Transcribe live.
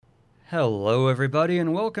Hello, everybody,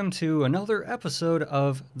 and welcome to another episode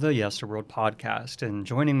of the Yesterworld podcast. And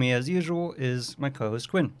joining me, as usual, is my co-host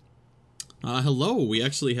Quinn. Hello. We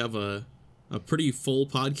actually have a pretty full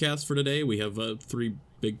podcast for today. We have three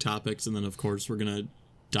big topics, and then, of course, we're going to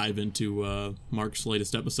dive into Mark's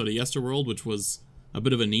latest episode of Yesterworld, which was a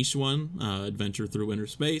bit of a niche one, Adventure Thru Inner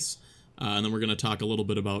Space. And then we're going to talk a little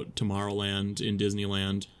bit about Tomorrowland in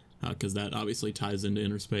Disneyland, because that obviously ties into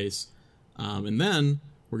Inner Space. And then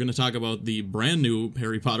we're going to talk about the brand new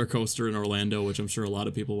Harry Potter coaster in Orlando, which I'm sure a lot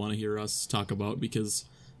of people want to hear us talk about because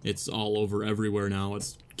it's all over everywhere now.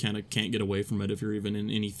 It's kind of can't get away from it if you're even in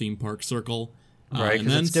any theme park circle. Right,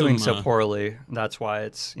 because it's doing so poorly. That's why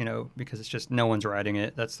it's, because it's just no one's riding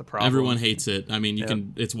it. That's the problem. Everyone hates it. I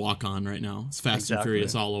mean, it's walk on right now. It's Fast and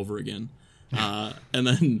Furious all over again. And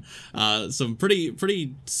then some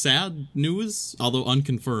pretty sad news, although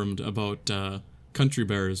unconfirmed, about Country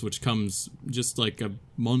Bears, which comes just like a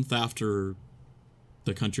month after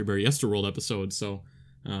the Country Bear Yesterworld episode, so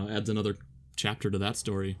adds another chapter to that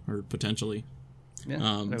story, or potentially.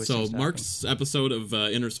 So Mark's episode of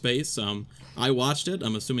Inner Space, I watched it.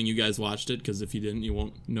 I'm assuming you guys watched it, because if you didn't, you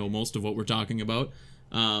won't know most of what we're talking about.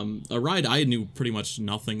 A ride I knew pretty much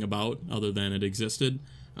nothing about other than it existed,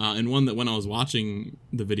 and one that when I was watching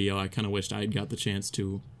the video, I kind of wished I had got the chance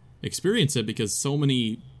to experience it, because so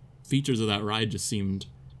many features of that ride just seemed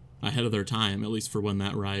ahead of their time, at least for when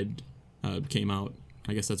that ride came out.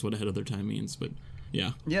 I guess that's what ahead of their time means, but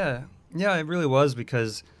yeah. Yeah, it really was,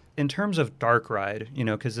 because in terms of dark ride,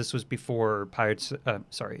 because this was before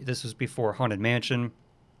this was before Haunted Mansion.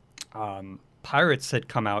 Pirates had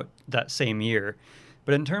come out that same year,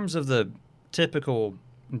 but in terms of the typical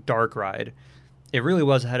dark ride, it really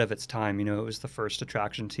was ahead of its time. It was the first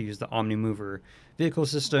attraction to use the Omnimover vehicle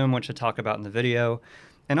system, which I talk about in the video.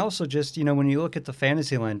 And also just, when you look at the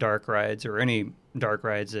Fantasyland dark rides or any dark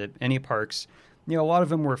rides at any parks, a lot of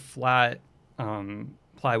them were flat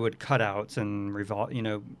plywood cutouts and,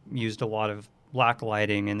 used a lot of black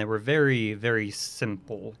lighting, and they were very, very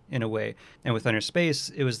simple in a way. And with Inner Space,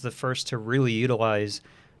 it was the first to really utilize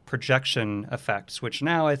projection effects, which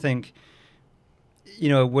now I think,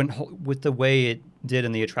 with the way it did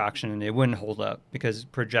in the attraction, it wouldn't hold up because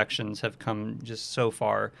projections have come just so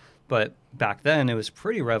far. But back then, it was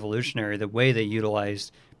pretty revolutionary the way they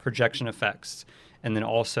utilized projection effects, and then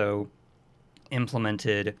also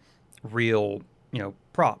implemented real,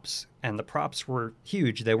 props. And the props were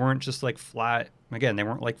huge. They weren't just like flat. Again, they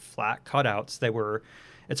weren't like flat cutouts.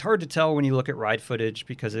 It's hard to tell when you look at ride footage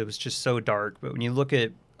because it was just so dark. But when you look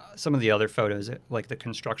at some of the other photos, like the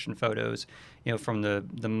construction photos, from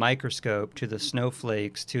the microscope to the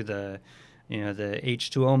snowflakes to the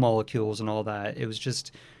H2O molecules and all that, it was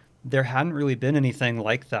just, there hadn't really been anything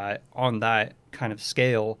like that on that kind of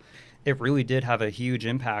scale. It really did have a huge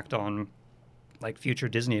impact on like future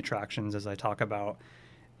Disney attractions, as I talk about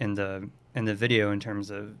in the video, in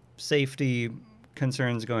terms of safety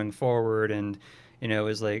concerns going forward. And it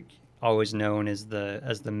was like always known as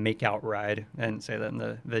the make-out ride. I didn't say that in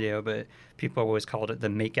the video, but people always called it the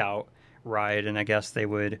make-out ride. And I guess they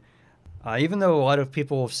would, even though a lot of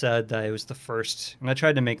people have said that it was the first, and I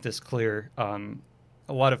tried to make this clear,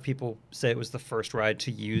 a lot of people say it was the first ride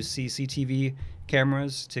to use CCTV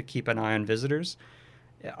cameras to keep an eye on visitors.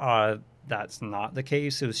 That's not the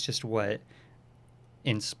case. It was just what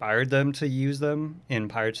inspired them to use them in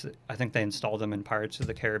Pirates. I think they installed them in Pirates of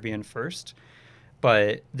the Caribbean first.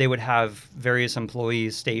 But they would have various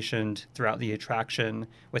employees stationed throughout the attraction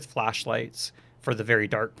with flashlights for the very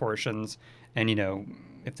dark portions. And,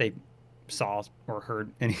 if they saw or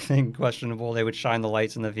heard anything questionable, they would shine the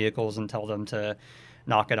lights in the vehicles and tell them to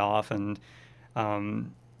knock it off. And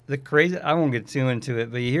I won't get too into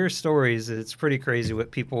it, but you hear stories. It's pretty crazy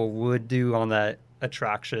what people would do on that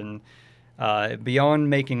attraction beyond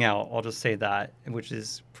making out. I'll just say that, which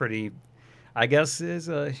is pretty, I guess, is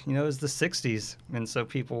the 60s, and so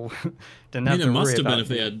people didn't have to worry about it. It must have been if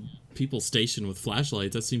they had people stationed with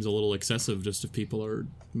flashlights. That seems a little excessive, just if people are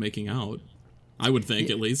making out, I would think,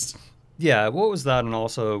 at least. Yeah, what was that? And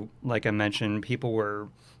also, like I mentioned, people were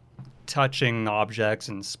touching objects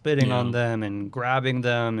and spitting on them and grabbing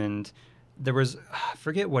them, and there was, I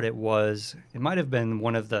forget what it was. It might have been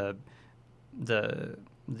one of the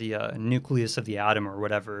nucleus of the atom or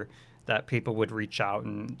whatever that people would reach out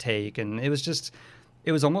and take. And it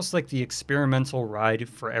was almost like the experimental ride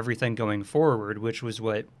for everything going forward, which was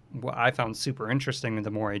what I found super interesting. And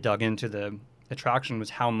the more I dug into the attraction was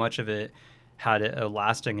how much of it had a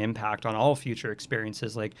lasting impact on all future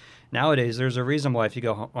experiences. Like nowadays, there's a reason why if you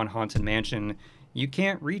go on Haunted Mansion, you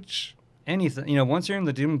can't reach anything. Once you're in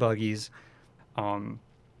the Doom buggies,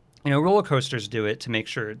 roller coasters do it to make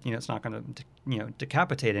sure, it's not going to,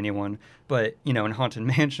 decapitate anyone. But, in Haunted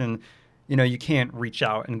Mansion, you can't reach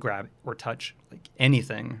out and grab or touch like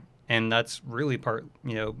anything. And that's really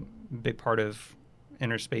big part of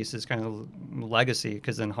Inner Space's kind of legacy,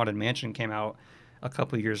 because then Haunted Mansion came out a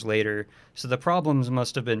couple years later. So the problems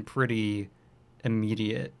must have been pretty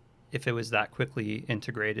immediate if it was that quickly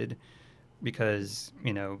integrated, because,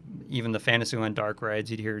 even the Fantasyland dark rides,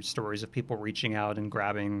 you'd hear stories of people reaching out and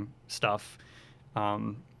grabbing stuff.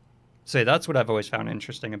 So that's what I've always found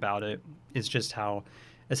interesting about it, is just how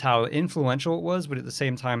influential it was, but at the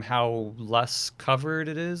same time, how less covered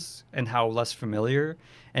it is and how less familiar.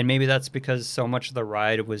 And maybe that's because so much of the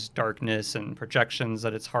ride was darkness and projections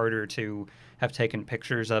that it's harder to have taken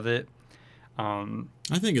pictures of it.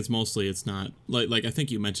 I think it's not like I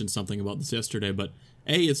think you mentioned something about this yesterday, but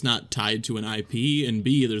A, it's not tied to an IP, and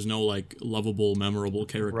B, there's no like lovable, memorable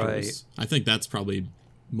characters. Right. I think that's probably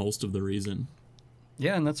most of the reason.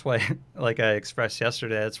 Yeah, and that's why, like I expressed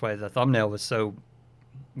yesterday, that's why the thumbnail was so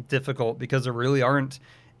difficult, because there really aren't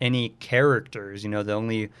any characters. The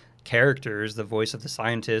only character is the voice of the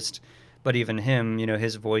scientist, but even him,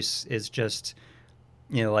 his voice is just,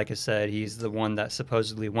 like I said, he's the one that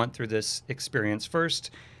supposedly went through this experience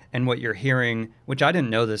first. And what you're hearing, which I didn't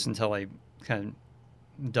know this until I kind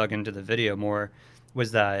of dug into the video more,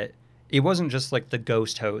 was that it wasn't just like the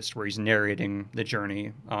ghost host where he's narrating the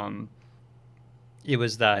journey. It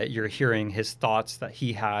was that you're hearing his thoughts that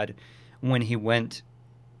he had when he went,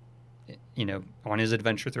 on his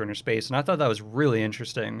adventure through inner space. And I thought that was really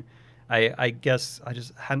interesting. I guess I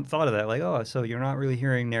just hadn't thought of that. Like, oh, so you're not really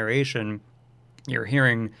hearing narration. You're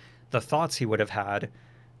hearing the thoughts he would have had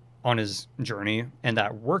on his journey, and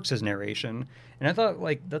that works as narration. And I thought,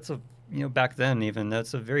 like, that's back then even,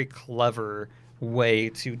 that's a very clever way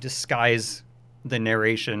to disguise the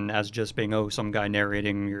narration as just being, some guy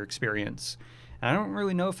narrating your experience. And I don't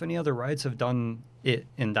really know if any other rides have done it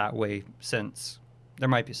in that way since. There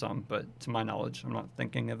might be some, but to my knowledge, I'm not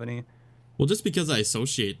thinking of any. Well, just because I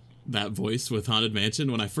associate that voice with Haunted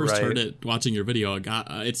Mansion, when I first heard it watching your video,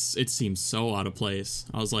 it seems so out of place.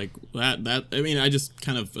 I was like, I just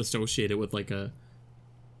kind of associate it with like a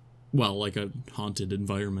haunted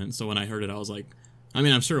environment. So when I heard it, I was like,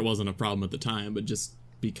 I'm sure it wasn't a problem at the time, but just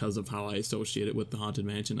because of how I associate it with the Haunted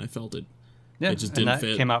Mansion, I felt it. Yeah, it just didn't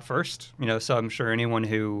fit. Came out first, so I'm sure anyone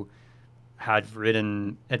who had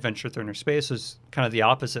ridden Adventure Through Inner Space was kind of the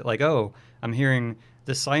opposite. Like, I'm hearing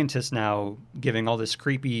the scientist now giving all this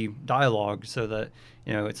creepy dialogue, so that,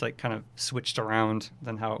 it's like kind of switched around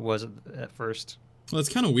than how it was at first. Well, it's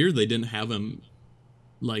kind of weird they didn't have him,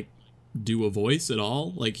 like, do a voice at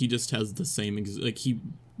all. Like, he just has the same, he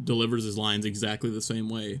delivers his lines exactly the same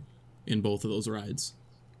way in both of those rides.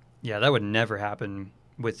 Yeah, that would never happen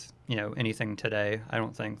with, anything today. I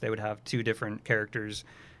don't think they would have two different characters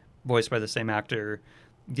voiced by the same actor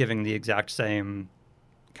giving the exact same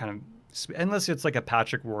kind of, unless it's like a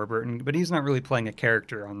Patrick Warburton, but he's not really playing a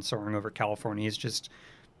character on Soaring Over California. He's just,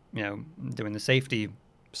 doing the safety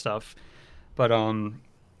stuff. But going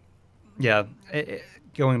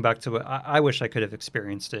back to it, I wish I could have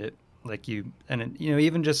experienced it like you, and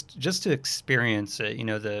even just to experience it,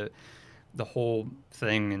 the whole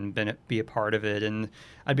thing and be a part of it. And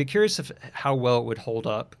I'd be curious how well it would hold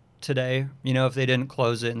up today, if they didn't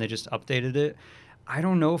close it and they just updated it. I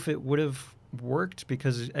don't know if it would have worked,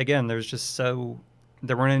 because again,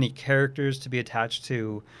 there weren't any characters to be attached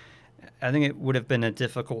to. I think it would have been a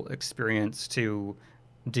difficult experience to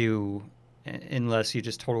do unless you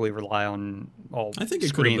just totally rely on all screens. I think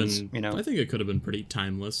it could have been pretty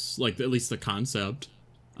timeless, like at least the concept.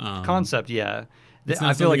 Yeah.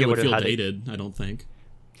 I feel like it would have had dated. I don't think.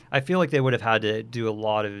 I feel like they would have had to do a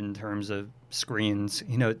lot of in terms of screens,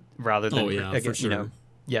 rather than for sure.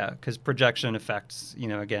 Because projection effects,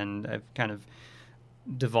 again, have kind of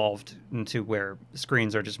devolved into where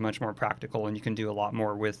screens are just much more practical, and you can do a lot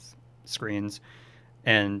more with screens.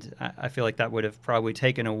 And I feel like that would have probably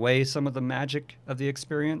taken away some of the magic of the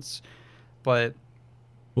experience. But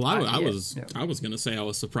I was gonna say I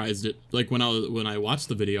was surprised it, like when I watched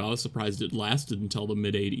the video, I was surprised it lasted until the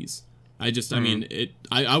mid '80s.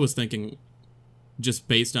 I was thinking, just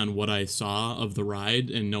based on what I saw of the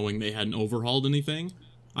ride and knowing they hadn't overhauled anything,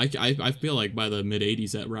 I feel like by the mid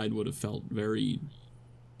 '80s that ride would have felt very,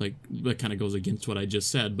 like, that kind of goes against what I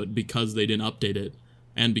just said, but because they didn't update it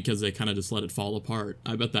and because they kind of just let it fall apart,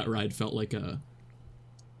 I bet that ride felt like a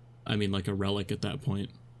relic at that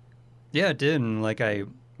point. Yeah, it did. And like I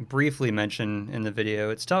briefly mentioned in the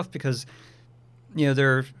video, it's tough because,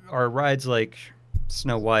 there are rides like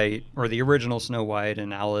Snow White, or the original Snow White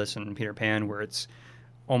and Alice and Peter Pan, where it's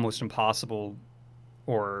almost impossible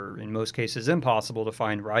or in most cases impossible to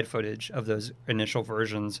find ride footage of those initial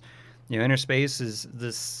versions. Inner Space is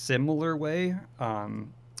this similar way. I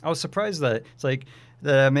was surprised that it's like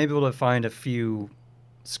that I'm able to find a few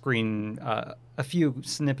snippets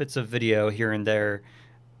of video here and there,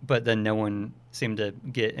 but then no one seemed to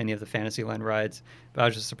get any of the Fantasyland rides. But I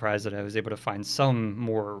was just surprised that I was able to find some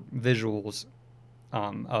more visuals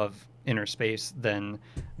of Inner Space than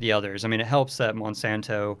the others. I mean, it helps that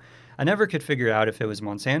Monsanto, I never could figure out if it was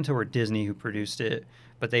Monsanto or Disney who produced it,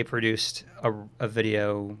 but they produced a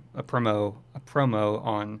promo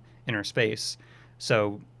on Inner Space.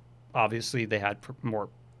 So obviously they had more,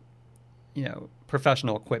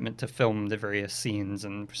 professional equipment to film the various scenes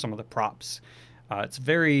and some of the props. It's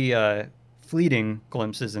very fleeting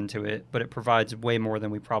glimpses into it, but it provides way more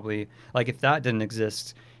than we probably, like if that didn't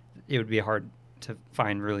exist, it would be hard to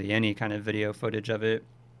find really any kind of video footage of it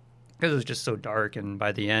because it was just so dark. And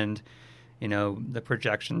by the end, the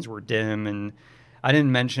projections were dim, and I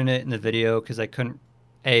didn't mention it in the video because I couldn't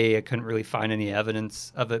really find any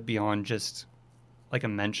evidence of it beyond just like a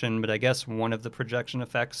mention. But I guess one of the projection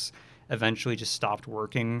effects eventually just stopped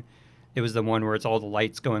working. It was the one where it's all the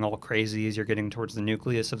lights going all crazy as you're getting towards the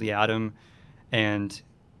nucleus of the atom, and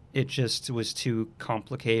it just was too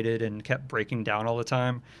complicated and kept breaking down all the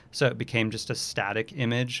time. So it became just a static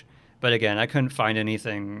image. But again, I couldn't find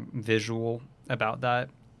anything visual about that.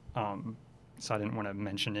 So I didn't want to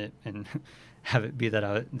mention it and have it be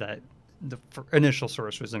that the initial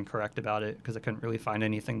source was incorrect about it, because I couldn't really find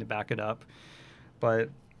anything to back it up. But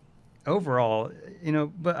overall,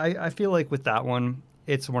 but I feel like with that one,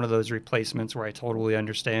 it's one of those replacements where I totally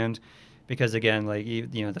understand. Because again, like,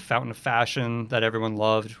 the Fountain of Fashion that everyone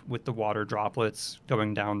loved with the water droplets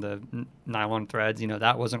going down the nylon threads,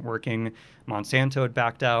 that wasn't working. Monsanto had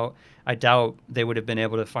backed out. I doubt they would have been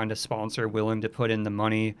able to find a sponsor willing to put in the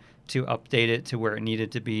money to update it to where it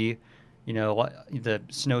needed to be. The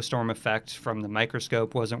snowstorm effect from the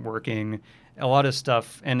microscope wasn't working. A lot of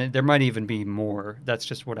stuff, and there might even be more. That's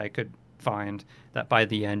just what I could find, that by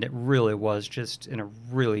the end, it really was just in a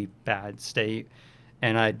really bad state.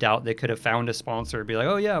 And I doubt they could have found a sponsor and be like,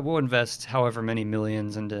 oh, yeah, we'll invest however many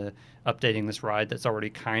millions into updating this ride that's already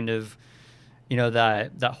kind of,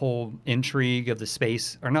 that whole intrigue of the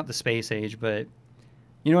space, or not the space age, but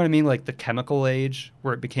you know what I mean? Like the chemical age,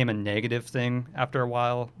 where it became a negative thing after a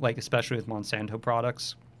while, like especially with Monsanto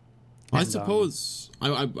products. I suppose,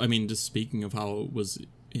 I mean, just speaking of how it was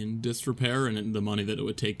in disrepair and the money that it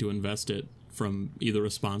would take to invest it from either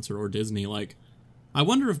a sponsor or Disney, like, I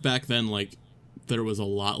wonder if back then, like, there was a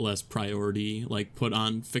lot less priority like put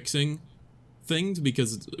on fixing things,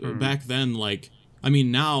 because back then, like, I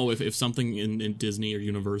mean, now if something in Disney or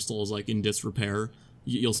Universal is like in disrepair,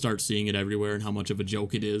 you'll start seeing it everywhere and how much of a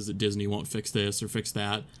joke it is that Disney won't fix this or fix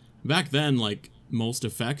that. Back then, like, most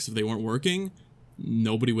effects, if they weren't working,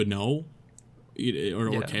 nobody would know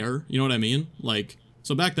or care. You know what I mean? Like,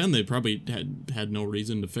 so back then they probably had no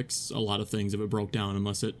reason to fix a lot of things if it broke down,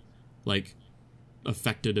 unless it like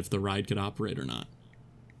affected if the ride could operate or not.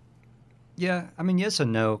 Yeah, I mean, yes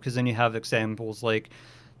and no, because then you have examples like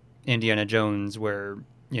Indiana Jones where,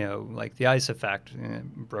 like the ice effect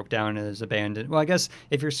broke down and is abandoned. Well, I guess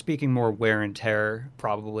if you're speaking more wear and tear,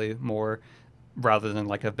 probably more, rather than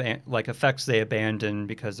like effects they abandon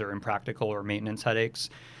because they're impractical or maintenance headaches.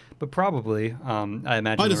 But probably, I imagine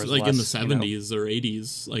probably there was like less, in the 70s or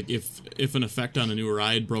 80s, like if an effect on a new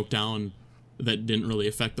ride broke down that didn't really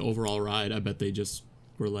affect the overall ride, I bet they just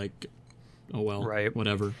were like, oh well, right,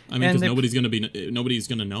 whatever. I mean, because nobody's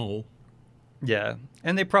gonna know. Yeah,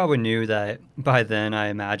 and they probably knew that by then. I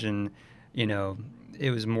imagine,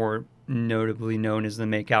 it was more notably known as the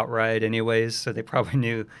Makeout ride, anyways. So they probably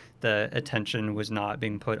knew the attention was not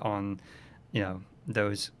being put on,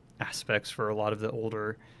 those aspects for a lot of the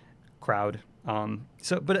older crowd.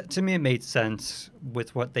 But to me, it made sense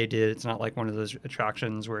with what they did. It's not like one of those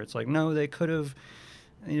attractions where it's like, no, they could have,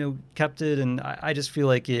 kept it. And I just feel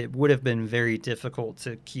like it would have been very difficult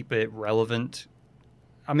to keep it relevant.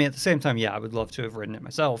 I mean, at the same time, yeah, I would love to have ridden it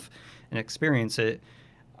myself and experience it.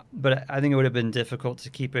 But I think it would have been difficult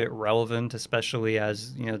to keep it relevant, especially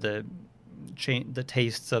as, the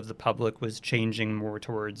tastes of the public was changing more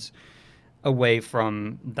towards away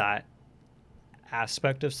from that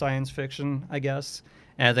aspect of science fiction, I guess.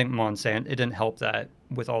 And I think it didn't help that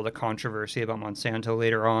with all the controversy about Monsanto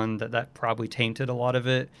later on, that probably tainted a lot of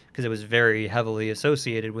it, because it was very heavily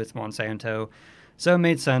associated with Monsanto. So it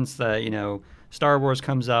made sense that, Star Wars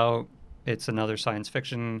comes out, it's another science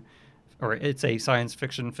fiction, or it's a science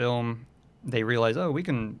fiction film. They realize, oh, we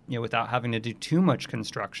can, without having to do too much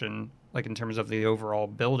construction, like in terms of the overall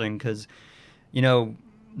building, because,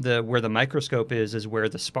 where the microscope is where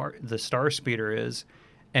the star speeder is.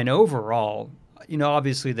 And overall,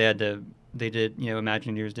 obviously they did,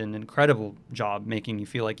 Imagineers did an incredible job making you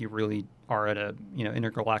feel like you really are at a,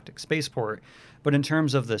 intergalactic spaceport. But in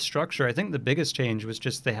terms of the structure, I think the biggest change was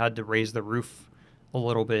just they had to raise the roof a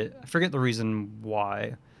little bit. I forget the reason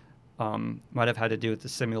why. Might have had to do with the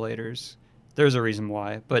simulators. There's a reason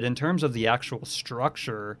why. But in terms of the actual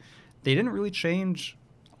structure, they didn't really change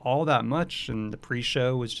all that much. And the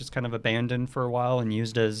pre-show was just kind of abandoned for a while and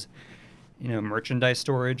used as, merchandise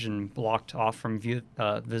storage and blocked off from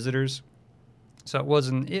visitors. So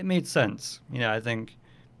it made sense. I think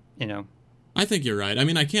you're right. I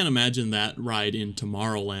mean, I can't imagine that ride in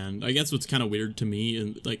Tomorrowland. I guess what's kind of weird to me,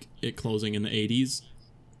 and like it closing in the 80s,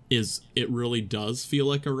 is it really does feel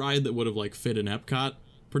like a ride that would have like fit in Epcot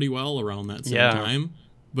pretty well around that same time.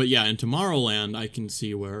 But yeah, in Tomorrowland, I can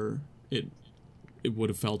see where it would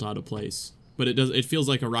have felt out of place. But it feels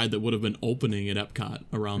like a ride that would have been opening at Epcot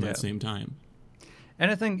around that same time.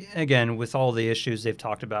 And I think, again, with all the issues they've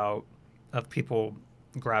talked about of people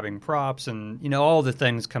grabbing props and, all the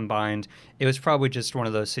things combined, it was probably just one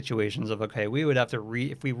of those situations of, okay, we would have to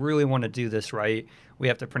if we really want to do this right, we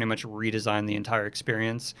have to pretty much redesign the entire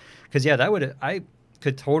experience. Because, I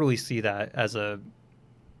could totally see that as and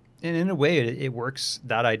in a way, it works.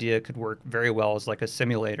 That idea could work very well as like a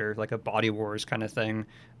simulator, like a Body Wars kind of thing,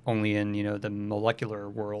 only in, the molecular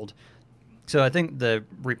world. So I think the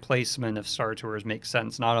replacement of Star Tours makes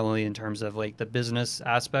sense, not only in terms of like the business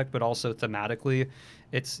aspect, but also thematically.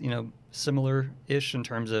 It's, similar-ish in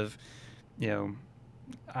terms of, going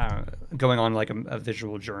on like a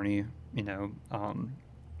visual journey, But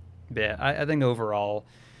yeah, I think overall,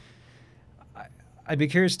 I'd be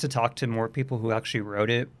curious to talk to more people who actually wrote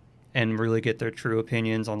it and really get their true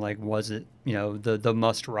opinions on like, was it, the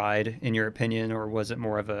must ride in your opinion, or was it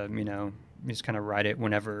more of a, you just kind of ride it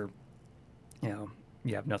whenever,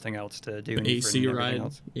 you have nothing else to do. An AC ride.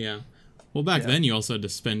 Else. Yeah. Well, back then you also had to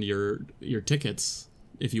spend your tickets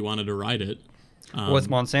if you wanted to ride it. With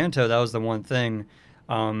Monsanto, that was the one thing.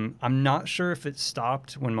 I'm not sure if it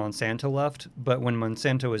stopped when Monsanto left, but when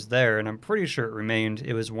Monsanto was there, and I'm pretty sure it remained,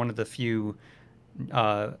 it was one of the few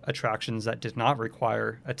attractions that did not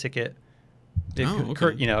require a ticket.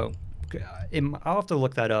 Okay. I'll have to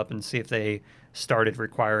look that up and see if they started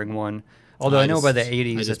requiring one. Although I know by the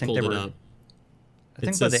 80s, I think they were. Up.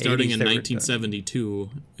 It says starting in 1972,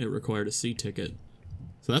 it required a C ticket.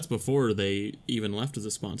 So that's before they even left as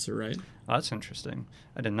a sponsor, right? Oh, that's interesting.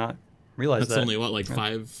 I did not realize that. That's only,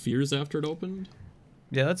 5 years after it opened?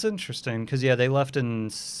 Yeah, that's interesting. Because, they left in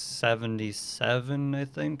 77, I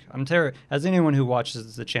think. As anyone who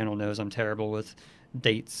watches the channel knows, I'm terrible with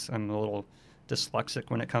dates. I'm a little dyslexic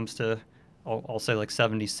when it comes to, I'll say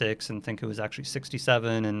 76 and think it was actually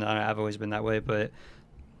 67, and I've always been that way. But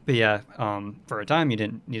yeah, for a time you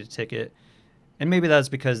didn't need a ticket, and maybe that's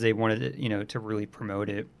because they wanted it, to really promote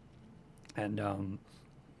it. And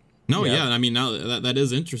I mean, now that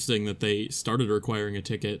is interesting that they started requiring a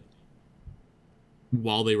ticket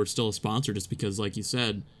while they were still a sponsor, just because, like you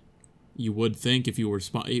said, you would think if you were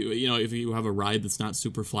if you have a ride that's not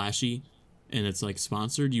super flashy and it's like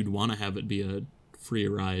sponsored, you'd want to have it be a free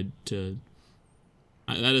ride.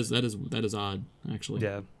 That is odd, actually.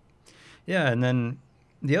 Yeah, and then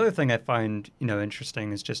the other thing I find,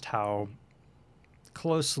 interesting is just how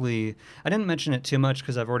closely, I didn't mention it too much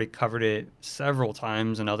because I've already covered it several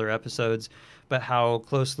times in other episodes, but how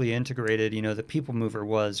closely integrated, the Peoplemover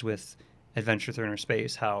was with Adventure Thru Inner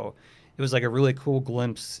Space, how it was like a really cool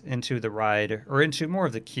glimpse into the ride, or into more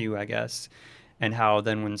of the queue, I guess, and how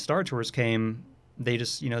then when Star Tours came, they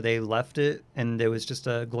just, they left it, and it was just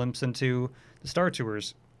a glimpse into the Star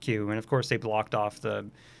Tours queue, and of course they blocked off the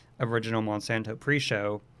original Monsanto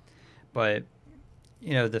pre-show, but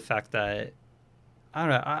the fact that I don't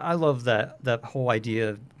know, I love that whole idea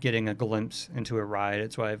of getting a glimpse into a ride.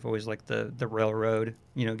 It's why I've always liked the railroad,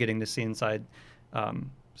 getting to see inside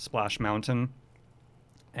Splash Mountain,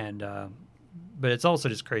 and but it's also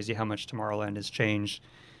just crazy how much Tomorrowland has changed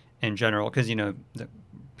in general, because the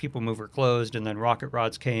Peoplemover closed, and then Rocket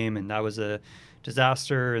Rods came, and that was a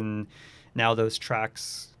disaster, and now those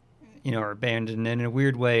tracks are abandoned. And in a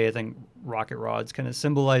weird way, I think Rocket Rods kind of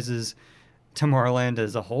symbolizes Tomorrowland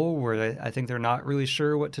as a whole, where I think they're not really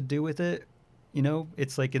sure what to do with it.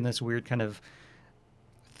 It's like in this weird kind of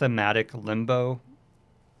thematic limbo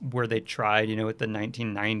where they tried, with the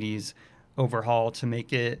 1990s overhaul to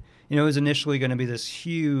make it, it was initially going to be this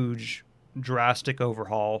huge, drastic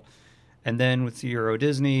overhaul. And then with the Euro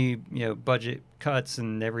Disney, budget cuts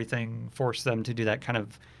and everything forced them to do that kind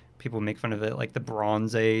of, people make fun of it, like the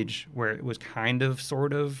Bronze Age, where it was kind of,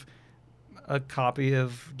 sort of a copy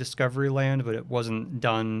of Discoveryland, but it wasn't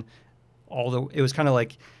done. Although it was kind of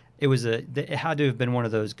like it had to have been one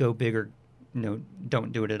of those go big or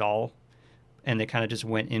don't do it at all, and they kind of just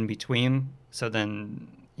went in between. So then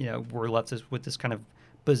we're left with this kind of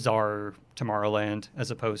bizarre Tomorrowland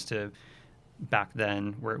as opposed to back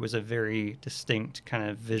then where it was a very distinct kind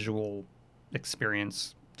of visual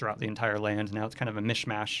experience throughout the entire land. Now it's kind of a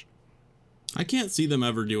mishmash. I can't see them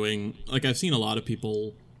ever doing, like, I've seen a lot of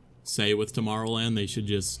people say with Tomorrowland they should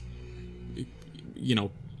just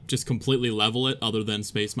completely level it other than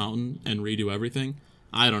Space Mountain and redo everything.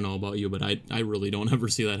 I don't know about you, but I really don't ever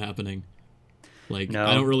see that happening. Like, no.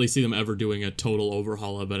 I don't really see them ever doing a total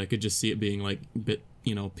overhaul of it. I could just see it being like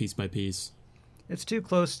piece by piece. It's too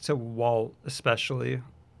close to Walt, especially.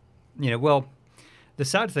 Well, the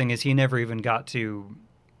sad thing is he never even got to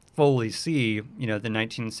fully see, the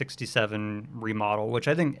 1967 remodel, which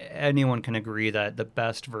I think anyone can agree that the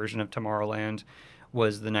best version of Tomorrowland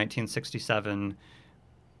was the 1967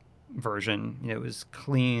 version. It was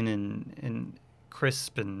clean and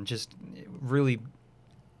crisp and just really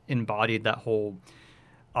embodied that whole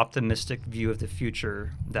optimistic view of the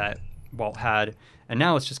future that Walt had. And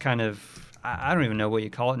now it's just kind of, I don't even know what you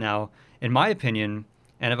call it now. In my opinion,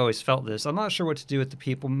 and I've always felt this, I'm not sure what to do with the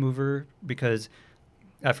Peoplemover because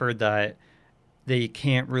I've heard that they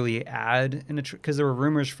can't really add because there were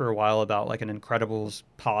rumors for a while about like an Incredibles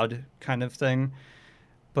pod kind of thing.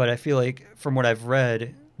 But I feel like from what I've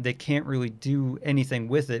read, they can't really do anything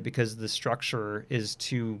with it because the structure is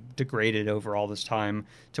too degraded over all this time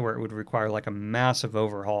to where it would require like a massive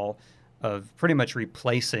overhaul of pretty much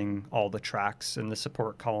replacing all the tracks and the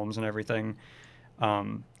support columns and everything.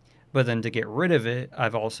 But then to get rid of it,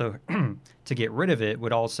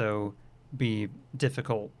 would also be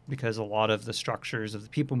difficult because a lot of the structures of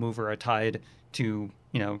the Peoplemover are tied to,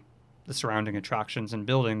 the surrounding attractions and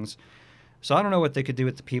buildings. So I don't know what they could do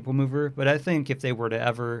with the Peoplemover, but I think if they were to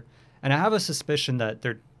ever, and I have a suspicion that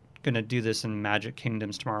they're going to do this in Magic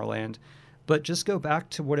Kingdom's Tomorrowland, but just go back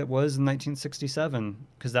to what it was in 1967,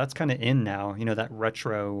 because that's kind of in now, that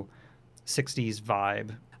retro 60s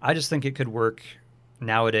vibe. I just think it could work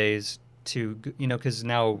nowadays to, because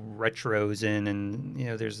now retro's in and,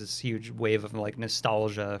 there's this huge wave of like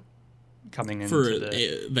nostalgia coming into for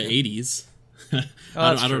the 80s.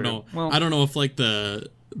 I don't know. Well, I don't know if like the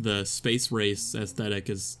space race aesthetic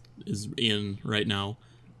is in right now,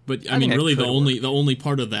 but I mean really the only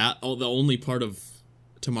part of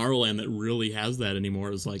Tomorrowland that really has that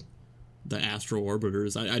anymore is like the Astro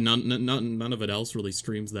Orbiters. None of it else really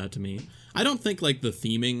screams that to me. I don't think like the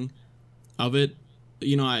theming of it,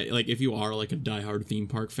 I like if you are like a diehard theme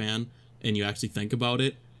park fan and you actually think about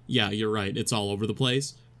it, yeah, you're right, it's all over the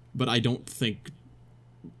place, but I don't think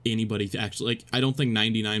anybody actually, like, I don't think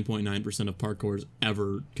 99.9% of parkours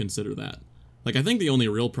ever consider that. Like, I think the only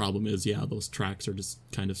real problem is, yeah, those tracks are just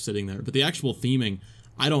kind of sitting there, but the actual theming,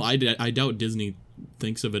 I doubt Disney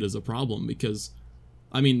thinks of it as a problem because,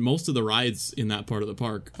 I mean, most of the rides in that part of the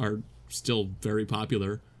park are still very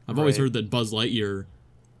popular. I've always heard that Buzz Lightyear,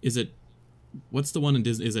 what's the one in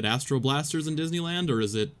Disney? Is it Astro Blasters in Disneyland or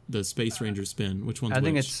is it the Space Ranger spin? Which one's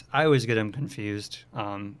which? I always get them confused.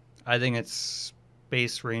 I think it's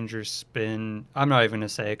Space Ranger spin. I'm not even going to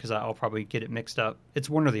say it because I'll probably get it mixed up. It's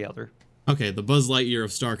one or the other. Okay, the Buzz Lightyear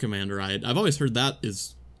of Star Commander ride. I've always heard that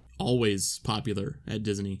is always popular at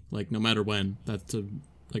Disney. Like, no matter when. That's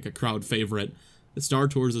a crowd favorite. The Star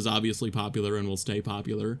Tours is obviously popular and will stay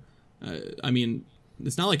popular. I mean,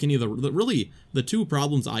 it's not like any of the two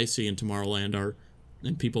problems I see in Tomorrowland are,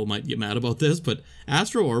 and people might get mad about this, but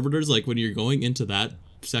Astro Orbiters, like when you're going into that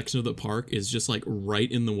section of the park, is just like right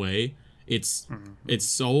in the way. It's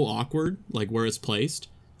so awkward, like where it's placed.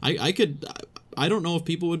 I don't know if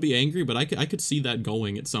people would be angry, but I could see that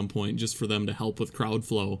going at some point just for them to help with crowd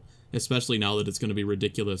flow, especially now that it's going to be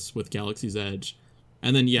ridiculous with Galaxy's Edge.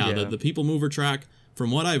 And then, the Peoplemover track, from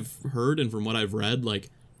what I've heard and from what I've read, like,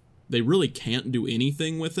 they really can't do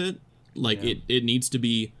anything with it. Like, it needs to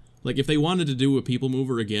be, like, if they wanted to do a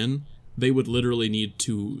Peoplemover again, they would literally need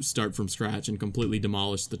to start from scratch and completely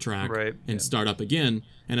demolish the track and start up again.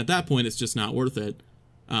 And at that point, it's just not worth it.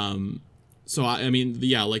 So, I mean,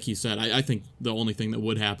 like you said, I think the only thing that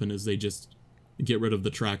would happen is they just get rid of the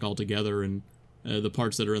track altogether and the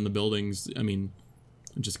parts that are in the buildings, I mean,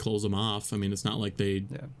 just close them off. I mean, it's not like they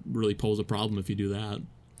really pose a problem if you do that.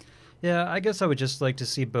 Yeah, I guess I would just like to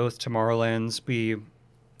see both Tomorrowlands be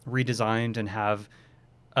redesigned and have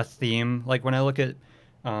a theme. Like when I look at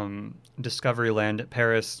Discoveryland at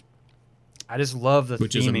Paris, I just love the theming.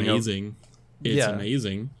 Which is amazing. It's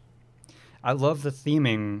amazing. I love the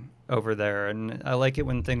theming over there, and I like it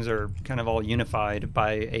when things are kind of all unified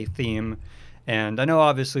by a theme. And I know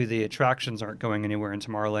obviously the attractions aren't going anywhere in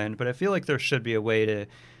Tomorrowland, but I feel like there should be a way to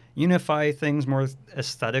unify things more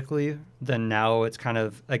aesthetically than now. It's kind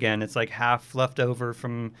of, again, it's like half left over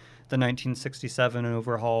from the 1967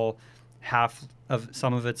 overhaul, half of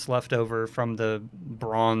some of it's left over from the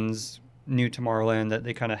bronze new Tomorrowland that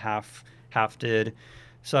they kind of half did.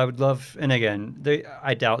 So I would love, and again,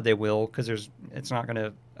 I doubt they will, because it's not going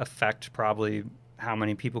to affect probably how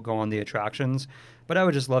many people go on the attractions, but I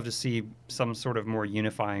would just love to see some sort of more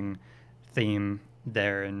unifying theme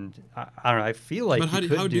there. And I don't know, I feel like, but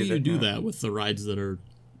how do you do that with the rides that are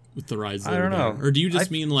I don't know, or do you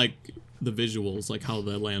just mean like the visuals, like how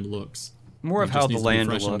the land looks? More of how the land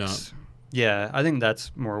looks. Yeah, I think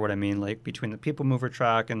that's more what I mean, like between the Peoplemover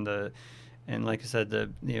track and like I said, the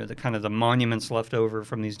kind of the monuments left over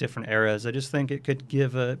from these different eras. I just think it could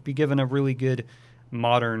be given a really good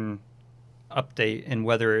modern update, and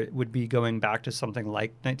whether it would be going back to something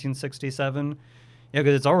like 1967. Yeah,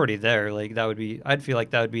 because it's already there. Like I'd feel like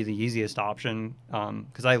that would be the easiest option.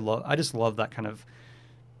 Because I just love that kind of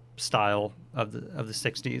style of the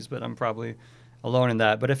 60s, but I'm probably alone in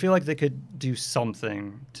that. But I feel like they could do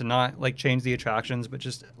something to not like change the attractions, but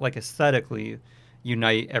just like aesthetically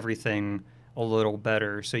unite everything a little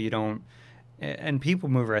better, so you don't. And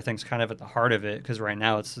Peoplemover, I think, is kind of at the heart of it, because right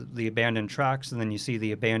now it's the abandoned tracks, and then you see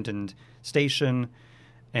the abandoned station,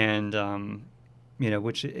 and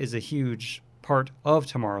which is a huge part of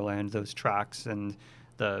Tomorrowland, those tracks and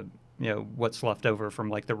the what's left over from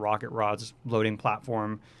like the rocket rods loading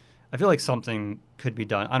platform. I feel like something could be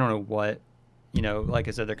done. I don't know what. Like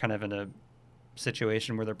I said, they're kind of in a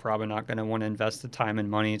situation where they're probably not going to want to invest the time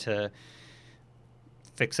and money to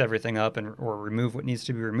fix everything up or remove what needs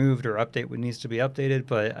to be removed or update what needs to be updated.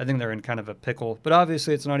 But I think they're in kind of a pickle. But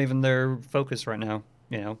obviously, it's not even their focus right now.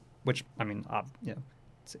 Which I mean,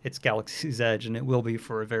 it's Galaxy's Edge, and it will be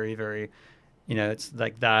for a very, very, it's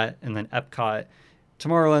like that. And then Epcot,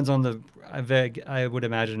 Tomorrowland's on the I would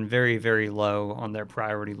imagine very, very low on their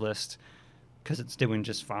priority list, because it's doing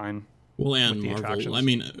just fine. Well, and Marvel. I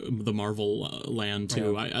mean, the Marvel land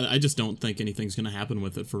too. Yeah. I just don't think anything's going to happen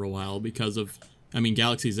with it for a while because of. I mean,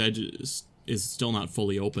 Galaxy's Edge is still not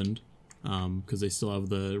fully opened because they still have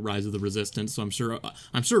the Rise of the Resistance. So I'm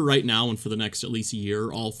sure right now and for the next at least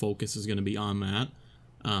year, all focus is going to be on that.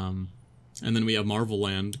 And then we have Marvel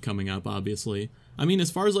Land coming up, obviously. I mean,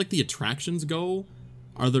 as far as like the attractions go,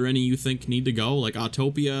 are there any you think need to go? Like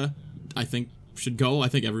Autopia, I think should go. I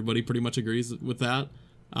think everybody pretty much agrees with that.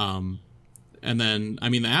 And then, I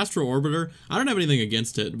mean, the Astro Orbiter, I don't have anything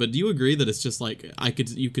against it, but do you agree that it's just like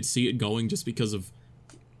you could see it going just because of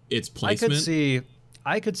its placement?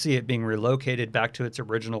 I could see it being relocated back to its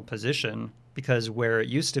original position, because where it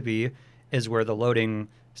used to be is where the loading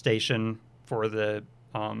station for the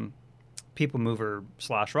Peoplemover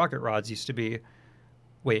 / rocket rods used to be.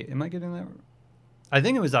 Wait, am I getting that? I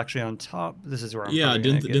think it was actually on top. This is where I'm. Yeah,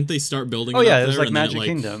 didn't they start building? Oh yeah, it was like Magic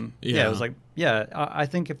Kingdom. Yeah, it was like I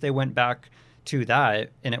think if they went back to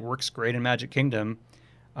that, and it works great in Magic Kingdom.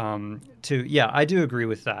 I do agree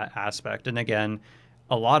with that aspect. And again,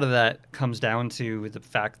 a lot of that comes down to the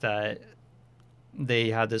fact that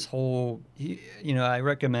they had this whole. I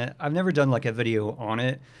recommend. I've never done like a video on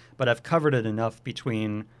it, but I've covered it enough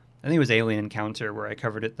between. I think it was Alien Encounter where I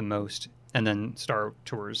covered it the most, and then Star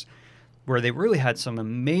Tours, where they really had some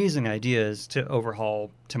amazing ideas to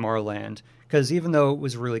overhaul Tomorrowland. Because even though it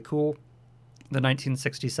was really cool, the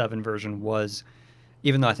 1967 version was,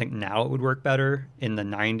 even though I think now it would work better, in the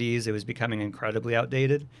 90s it was becoming incredibly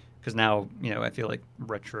outdated. Because now, I feel like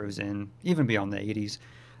retro's in, even beyond the 80s.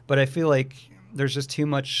 But I feel like there's just too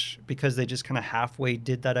much, because they just kind of halfway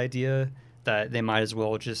did that idea, that they might as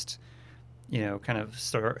well just, kind of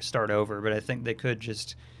start over. But I think they could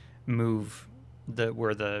just move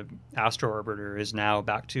where the Astro Orbiter is now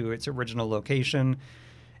back to its original location,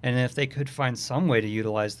 and if they could find some way to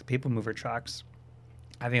utilize the Peoplemover tracks,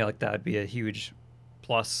 I feel like that would be a huge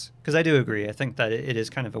plus. Because I do agree, I think that it is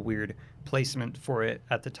kind of a weird placement for it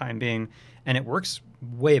at the time being, and it works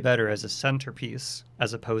way better as a centerpiece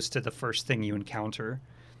as opposed to the first thing you encounter.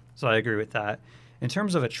 So I agree with that. In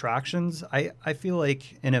terms of attractions, I feel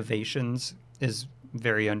like Innovations is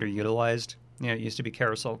very underutilized. It used to be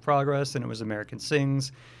Carousel of Progress, and it was American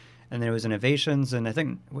Sings, and then it was Innovations, and I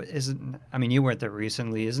think, you weren't there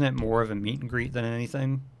recently, isn't it more of a meet and greet than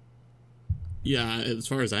anything? Yeah, as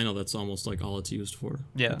far as I know, that's almost like all it's used for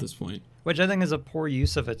at this point. Which I think is a poor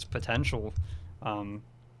use of its potential.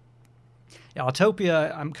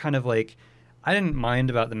 Autopia, I'm kind of like, I didn't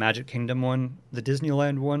mind about the Magic Kingdom one, the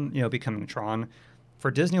Disneyland one, becoming Tron,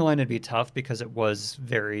 for Disneyland it'd be tough because it was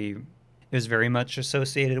very much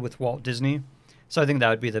associated with Walt Disney. So I think that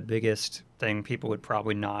would be the biggest thing. People would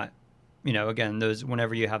probably not, again, those,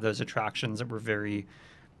 whenever you have those attractions that were very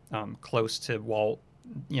close to Walt,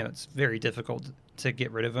 it's very difficult to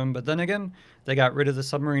get rid of them. But then again, they got rid of the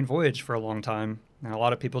submarine voyage for a long time, and a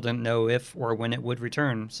lot of people didn't know if or when it would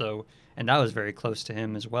return. So, and that was very close to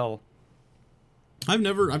him as well. I've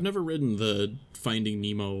never ridden the Finding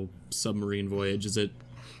Nemo submarine voyage. Is it?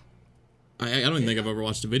 I don't even think I've ever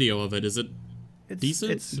watched a video of it. Is it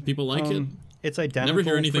decent? Do people like it? It's identical. Never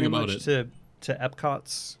hear anything about it. To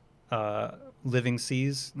Epcot's Living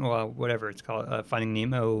Seas, well, whatever it's called, Finding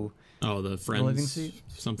Nemo. Oh, the Friends. Living Sea?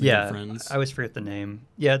 Something. Yeah, Friends. I always forget the name.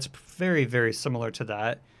 Yeah, it's very, very similar to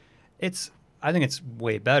that. I think it's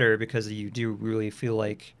way better because you do really feel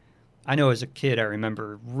like. I know as a kid, I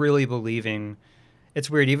remember really believing. It's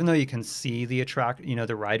weird, even though you can see the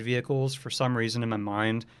the ride vehicles, for some reason in my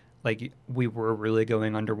mind, like we were really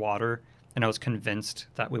going underwater, and I was convinced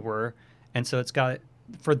that we were. And so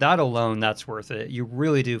for that alone, that's worth it. You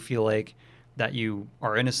really do feel like that you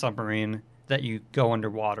are in a submarine, that you go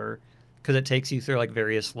underwater, because it takes you through like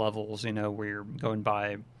various levels, where you're going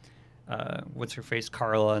by, what's her face,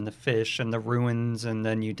 Carla and the fish and the ruins, and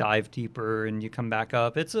then you dive deeper and you come back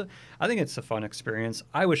up. I think it's a fun experience.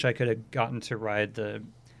 I wish I could have gotten to ride the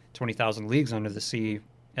 20,000 Leagues Under the Sea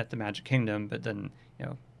at the Magic Kingdom, but then,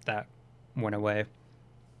 that went away.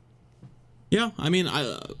 Yeah, I mean,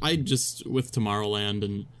 I just, with Tomorrowland,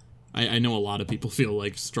 and I know a lot of people feel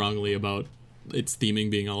like strongly about its theming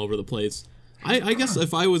being all over the place. I guess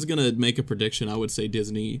if I was going to make a prediction, I would say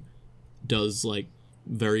Disney does, like,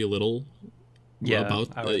 very little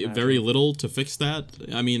very little to fix that.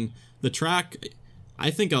 I mean, the track, I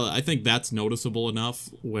think that's noticeable enough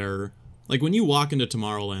where, like, when you walk into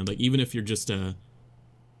Tomorrowland, like, even if you're just a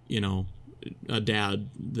dad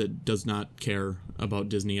that does not care about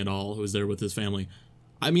Disney at all, who's there with his family,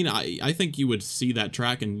 I mean, I think you would see that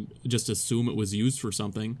track and just assume it was used for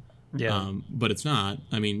something. Yeah. But it's not.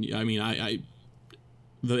 I mean, at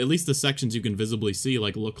least the sections you can visibly see,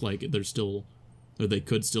 like, look like they're still, or they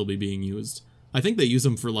could still be being used. I think they use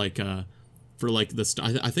them for I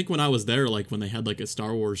think when I was there, like, when they had, like, a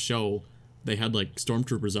Star Wars show, they had, like,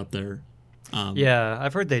 stormtroopers up there. Yeah,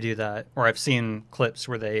 I've heard they do that, or I've seen clips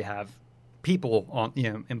where they have people on,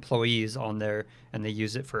 employees on there, and they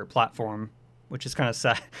use it for a platform, which is kind of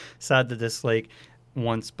sad that this, like,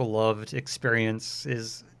 once beloved experience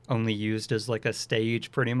is only used as, like, a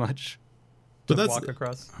stage pretty much. But walk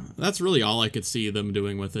across. That's really all I could see them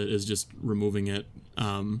doing with it, is just removing it.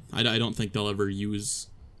 I don't think they'll ever use.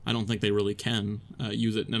 I don't think they really can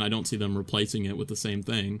use it, and I don't see them replacing it with the same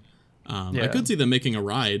thing. I could see them making a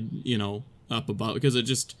ride, up above, because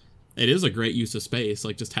it is a great use of space,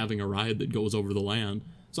 like just having a ride that goes over the land.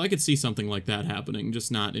 So I could see something like that happening,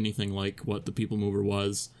 just not anything like what the Peoplemover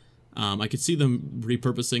was. I could see them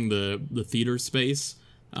repurposing the theater space.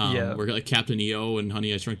 Where, like, Captain EO and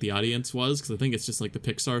Honey, I Shrunk the Audience was, because I think it's just like the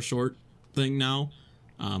Pixar short thing now.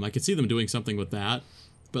 I could see them doing something with that.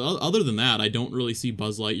 But other than that, I don't really see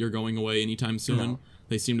Buzz Lightyear going away anytime soon. No.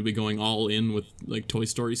 They seem to be going all in with, like, Toy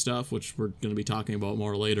Story stuff, which we're going to be talking about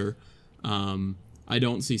more later. I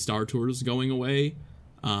don't see Star Tours going away.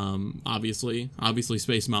 Obviously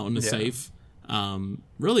Space Mountain is safe.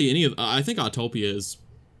 Really, I think Autopia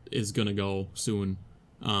is going to go soon.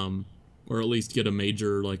 Or at least get a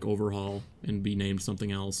major, like, overhaul and be named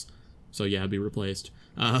something else. So yeah, be replaced.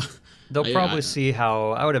 They'll probably see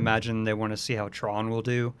how. I would imagine they want to see how Tron will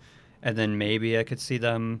do, and then maybe I could see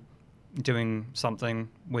them doing something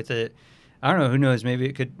with it. I don't know. Who knows? Maybe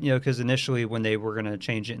it could. Because initially when they were going to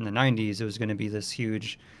change it in the '90s, it was going to be this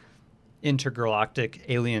huge intergalactic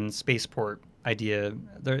alien spaceport idea.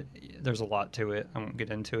 There's a lot to it. I won't get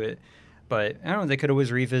into it, but I don't know. They could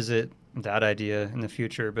always revisit that idea in the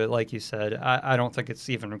future, but like you said, I don't think it's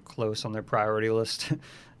even close on their priority list.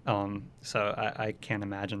 So I can't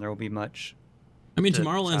imagine there will be much. I mean,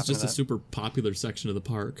 Tomorrowland's just a super popular section of the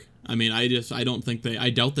park. I mean, I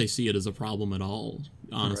doubt they see it as a problem at all,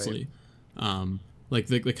 honestly. Right. Like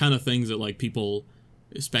the kind of things that, like, people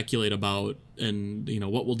speculate about, and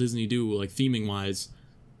what will Disney do, like, theming wise.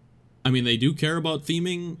 I mean, they do care about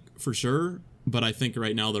theming for sure, but I think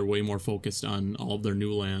right now they're way more focused on all of their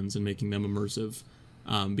new lands and making them immersive.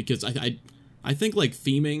 Because I think, like,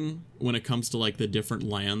 theming, when it comes to, like, the different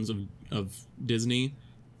lands of Disney,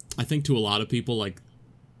 I think to a lot of people, like,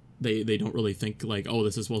 they don't really think, like, oh,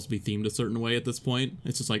 this is supposed to be themed a certain way at this point.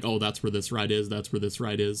 It's just like, oh, that's where this ride is, that's where this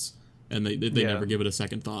ride is. And they never give it a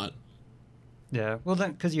second thought. Yeah, well,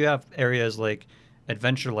 then, because you have areas like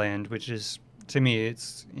Adventureland, which is to me,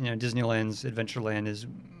 it's, Disneyland's Adventureland is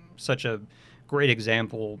such a great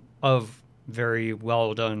example of very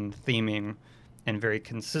well done theming and very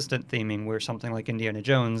consistent theming, where something like Indiana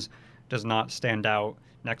Jones does not stand out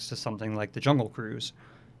next to something like the Jungle Cruise.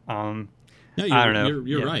 No, I don't know.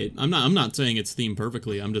 You're right. I'm not saying it's themed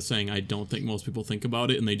perfectly. I'm just saying I don't think most people think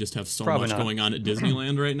about it, and they just have so Probably much not. going on at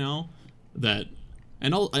Disneyland right now that,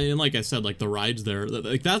 and like I said, like the rides there,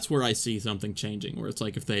 like that's where I see something changing. Where it's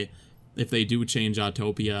like if they do change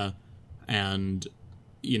Autopia, and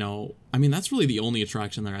that's really the only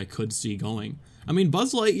attraction there I could see going. I mean,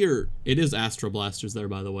 Buzz Lightyear, it is Astro Blasters there,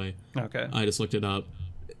 by the way. Okay. I just looked it up.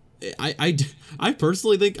 I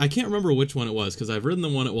personally think, I can't remember which one it was, because I've ridden the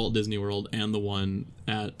one at Walt Disney World and the one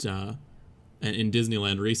at in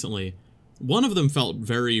Disneyland recently. One of them felt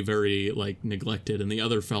very, very like neglected, and the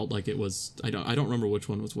other felt like it was, I don't remember which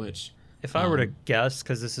one was which. If I were to guess,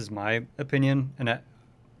 because this is my opinion, and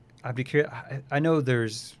I'd be curious, I know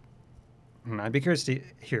there's, I'd be curious to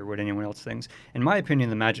hear what anyone else thinks. In my opinion,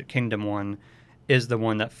 the Magic Kingdom one is the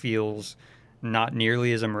one that feels not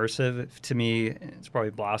nearly as immersive. To me, it's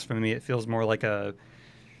probably blasphemy. It feels more like I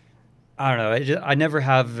don't know. I never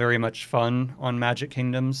have very much fun on Magic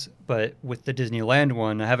Kingdoms, but with the Disneyland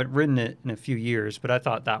one, I haven't ridden it in a few years, but I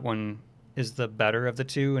thought that one is the better of the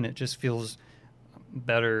two, and it just feels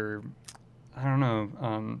better. I don't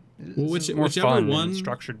know. More fun one, and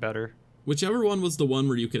structured better. Whichever one was the one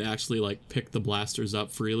where you could actually like pick the blasters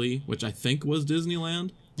up freely, which I think was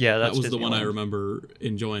Disneyland. Yeah, that was the one I remember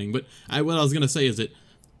enjoying. But what I was going to say is that,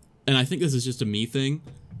 and I think this is just a me thing,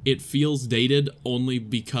 it feels dated only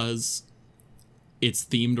because it's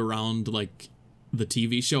themed around like the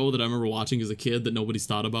TV show that I remember watching as a kid that nobody's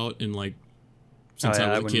thought about in like since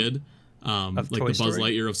I was a kid. Like the Buzz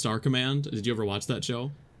Lightyear of Star Command. Did you ever watch that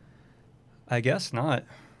show? I guess not.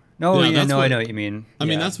 No, I know what you mean. I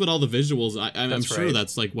mean, that's what all the visuals. I'm sure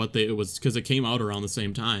that's like what it was, because it came out around the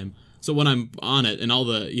same time. So when I'm on it and all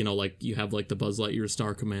the, like you have like the Buzz Lightyear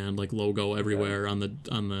Star Command like logo everywhere on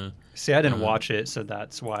the. See, I didn't watch it, so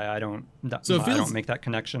that's why I don't make that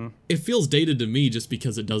connection. It feels dated to me just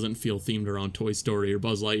because it doesn't feel themed around Toy Story or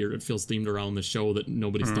Buzz Lightyear. It feels themed around the show that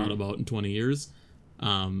nobody's thought about in 20 years.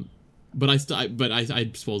 But I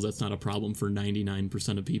suppose that's not a problem for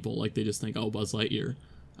 99% of people. Like they just think, oh, Buzz Lightyear.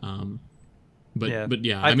 But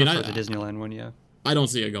yeah, I prefer the Disneyland one. Yeah. I don't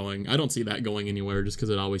see it going. I don't see that going anywhere just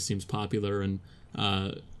because it always seems popular, and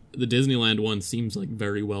the Disneyland one seems like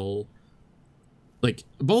very well. Like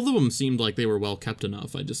both of them seemed like they were well kept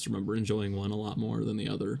enough. I just remember enjoying one a lot more than the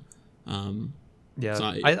other. So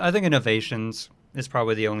I think Innovations is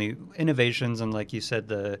probably the only Innovations, and like you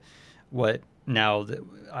said, I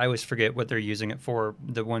always forget what they're using it for.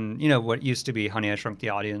 The one, what used to be Honey, I Shrunk the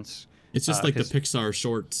Audience. It's just like the Pixar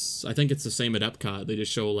shorts. I think it's the same at Epcot. They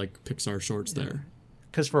just show like Pixar shorts there.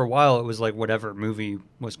 Because for a while it was like whatever movie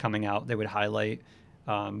was coming out, they would highlight.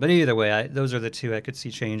 But either way, those are the two I could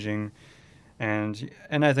see changing. And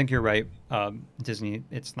I think you're right. Disney,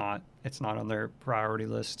 it's not on their priority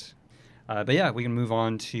list. But yeah, we can move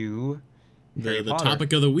on to the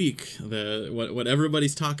topic of the week. What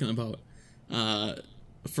everybody's talking about.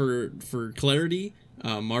 For clarity.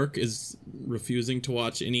 Mark is refusing to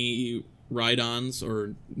watch any ride-ons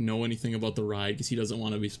or know anything about the ride because he doesn't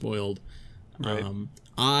want to be spoiled. Right.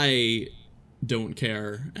 I don't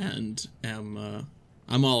care and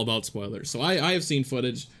I'm all about spoilers. So I have seen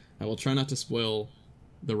footage. I will try not to spoil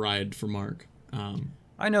the ride for Mark.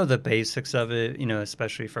 I know the basics of it,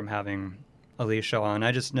 especially from having Alicia on.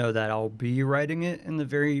 I just know that I'll be riding it in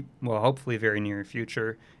the hopefully very near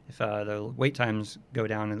future if the wait times go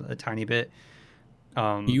down a tiny bit.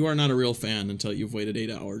 You are not a real fan until you've waited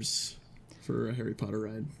 8 hours for a Harry Potter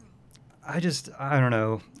ride. I don't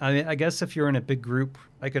know. I mean, I guess if you're in a big group,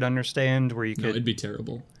 I could understand where you could. No, it'd be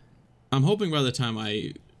terrible. I'm hoping by the time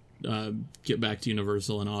I get back to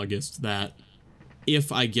Universal in August that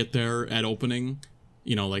if I get there at opening,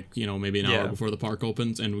 maybe an hour before the park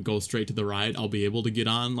opens and go straight to the ride, I'll be able to get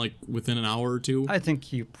on like within an hour or two. I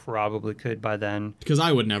think you probably could by then. Because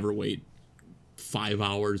I would never wait 5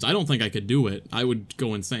 hours. I don't think I could do it. I would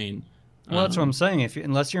go insane. Well, that's what I'm saying.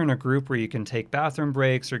 Unless you're in a group where you can take bathroom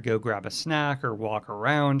breaks or go grab a snack or walk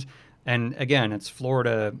around, and again, it's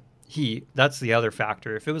Florida heat. That's the other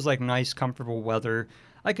factor. If it was like nice, comfortable weather,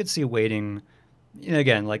 I could see waiting.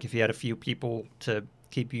 Again, like if you had a few people to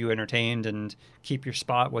keep you entertained and keep your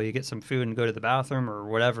spot while you get some food and go to the bathroom or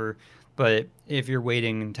whatever. But if you're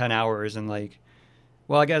waiting 10 hours and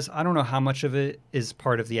I guess I don't know how much of it is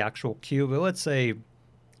part of the actual queue, but let's say,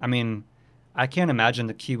 I can't imagine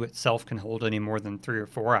the queue itself can hold any more than 3 or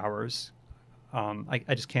 4 hours. I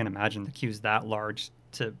just can't imagine the queue's that large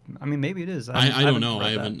I mean, maybe it is. I don't know.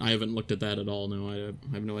 I haven't looked at that at all. No, I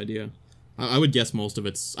have no idea. I would guess most of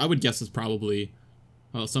it's probably,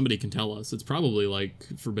 well, somebody can tell us. It's probably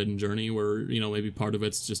like Forbidden Journey, where, maybe part of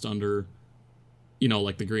it's just under,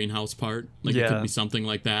 like the greenhouse part. Like it could be something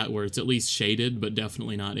like that where it's at least shaded, but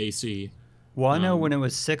definitely not AC. Well, I know when it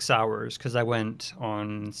was 6 hours, because I went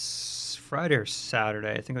on Friday or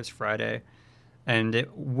Saturday. I think it was Friday. And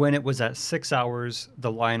when it was at 6 hours,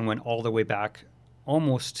 the line went all the way back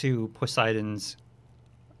almost to Poseidon's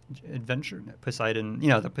adventure. Poseidon,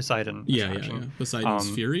 the Poseidon attraction. Yeah. Poseidon's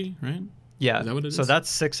Fury, right? Yeah. Is that what it is? So that's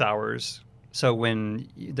 6 hours. So when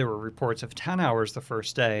there were reports of 10 hours the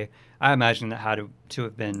first day, I imagine that had to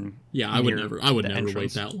have been. Yeah, I would never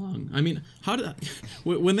wait that long. I mean,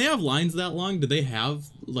 when they have lines that long, do they have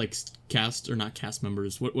like not cast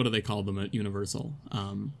members? What do they call them at Universal?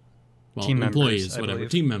 Team employees, members, whatever.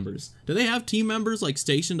 Team members. Do they have team members like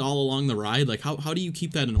stationed all along the ride? Like how do you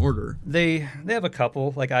keep that in order? They have a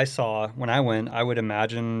couple. Like I saw when I went, I would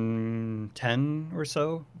imagine 10 or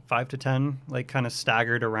so, 5 to 10, like kind of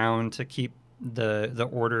staggered around to keep the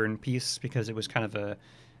order in peace, because it was kind of a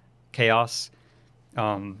chaos.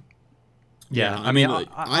 I mean,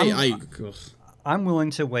 I'm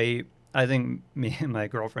willing to wait. I think me and my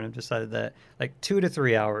girlfriend have decided that like 2 to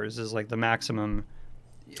 3 hours is like the maximum.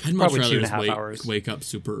 I'd much rather just wake up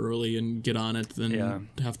super early and get on it than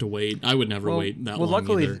have to wait. I would never wait that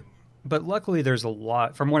long either. But luckily there's a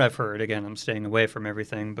lot, from what I've heard. Again, I'm staying away from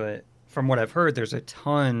everything, but from what I've heard, there's a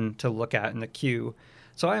ton to look at in the queue.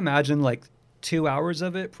 So I imagine like 2 hours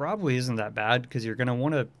of it probably isn't that bad, because you're going to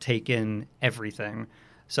want to take in everything.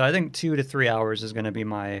 So I think 2 to 3 hours is going to be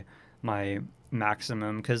my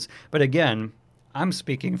maximum. But again, I'm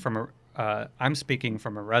speaking from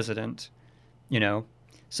a resident,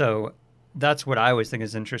 So that's what I always think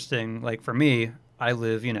is interesting. Like for me, I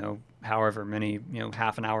live, however many,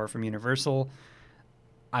 half an hour from Universal.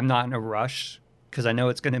 I'm not in a rush because I know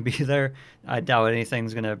it's going to be there. I doubt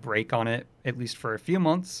anything's going to break on it, at least for a few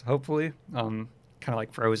months, hopefully. Kind of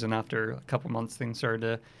like Frozen, after a couple months, things started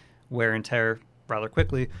to wear and tear rather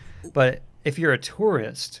quickly. But if you're a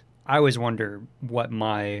tourist, I always wonder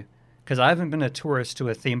because I haven't been a tourist to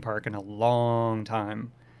a theme park in a long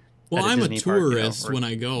time. Well, I'm a tourist when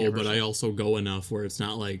I go, Universal. But I also go enough where it's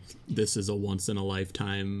not like this is a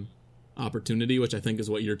once-in-a-lifetime opportunity, which I think is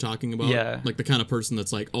what you're talking about. Yeah. Like the kind of person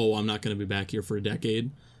that's like, oh, I'm not going to be back here for a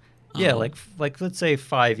decade. Yeah, like let's say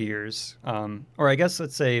 5 years. Or I guess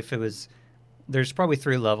let's say if it was, there's probably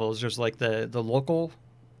 3 levels. There's like the local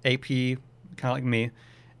AP, kind of like me.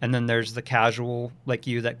 And then there's the casual, like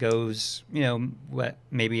you, that goes,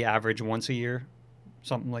 maybe average once a year,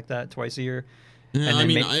 something like that, twice a year. Yeah,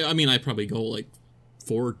 I probably go like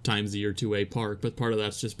 4 times a year to a park, but part of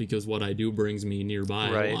that's just because what I do brings me nearby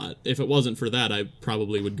a lot. If it wasn't for that, I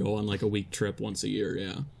probably would go on like a week trip once a year.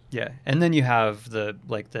 Yeah. Yeah, and then you have the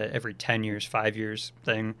every 10 years, 5 years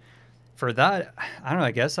thing. For that, I don't know.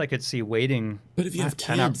 I guess I could see waiting. But if you have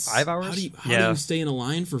 5 hours, how do you stay in a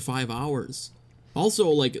line for 5 hours?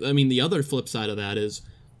 Also, the other flip side of that is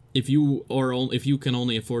if you can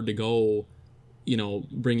only afford to go,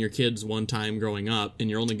 bring your kids one time growing up, and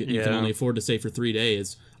you can only afford to stay for 3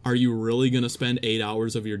 days, are you really going to spend 8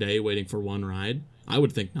 hours of your day waiting for one ride? I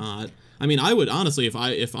would think not. I mean, I would honestly, if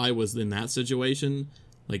I was in that situation,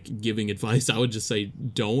 like giving advice, I would just say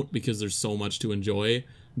don't, because there's so much to enjoy.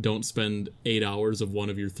 Don't spend 8 hours of one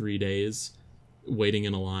of your 3 days waiting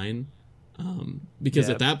in a line, because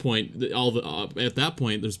at that point,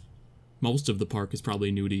 there's most of the park is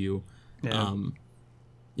probably new to you.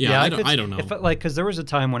 Yeah. I don't know. Because there was a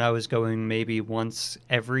time when I was going maybe once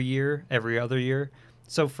every other year.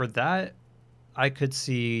 So for that, I could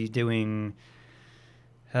see doing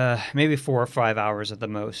maybe 4 or 5 hours at the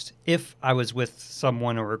most. If I was with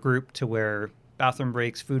someone or a group, to where bathroom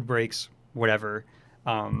breaks, food breaks, whatever.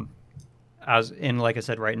 Like I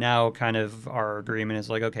said, right now, kind of our agreement is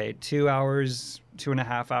like, okay, 2 hours,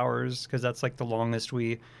 2.5 hours, because that's like the longest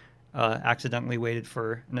we accidentally waited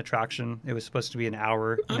for an attraction. It was supposed to be an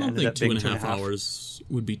hour. I don't think 2.5 hours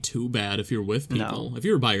would be too bad if you're with people. No. If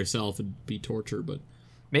you were by yourself, it'd be torture. But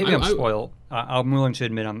maybe I'm spoiled. I'm willing to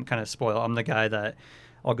admit I'm kind of spoiled. I'm the guy that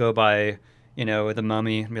I'll go by, the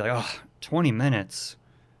Mummy and be like, 20 minutes.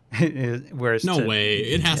 Whereas no way.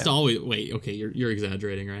 It has to always wait. Okay, you're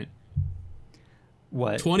exaggerating, right?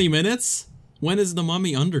 What? 20 minutes? When is the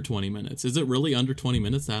Mummy under 20 minutes? Is it really under 20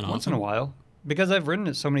 minutes that often? Once in a while. Because I've ridden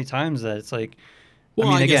it so many times that it's like, well,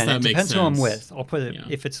 I guess that it makes depends sense. who I'm with. I'll put it,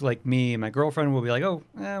 if it's like me and my girlfriend, we'll be like,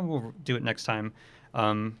 we'll do it next time.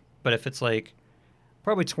 But if it's like,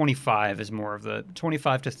 probably 25 is more of the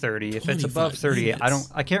 25 to 30. If it's above 30,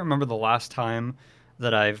 I can't remember the last time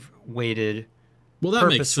that I've waited. Well, that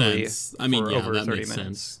makes sense. I mean, yeah, that makes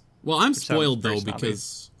sense. Well, I'm spoiled though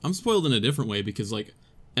because I'm spoiled in a different way because like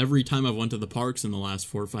every time I've went to the parks in the last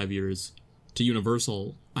 4 or 5 years to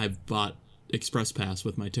Universal, I've bought Express Pass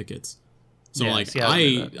with my tickets. So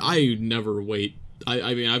I never wait.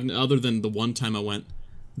 I mean, I've other than the one time I went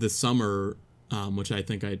this summer, which I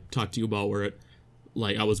think I talked to you about, where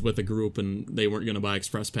I was with a group and they weren't going to buy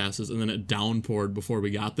Express Passes, and then it downpoured before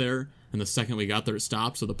we got there, and the second we got there it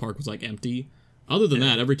stopped, so the park was like empty. Other than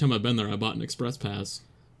that, every time I've been there, I bought an Express Pass.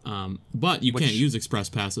 But you can't use Express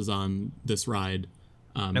Passes on this ride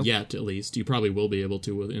yet, at least. You probably will be able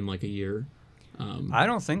to in like a year. I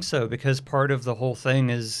don't think so, because part of the whole thing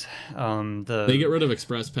is they get rid of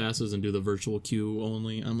Express Passes and do the virtual queue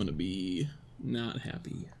only. I'm going to be not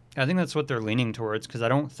happy. I think that's what they're leaning towards, because I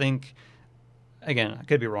don't think, again, I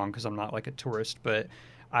could be wrong because I'm not like a tourist, but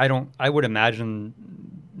I would imagine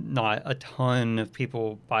not a ton of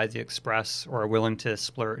people buy the Express or are willing to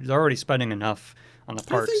splurge. They're already spending enough on the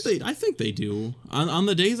parks. I think they do. On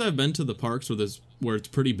the days I've been to the parks where it's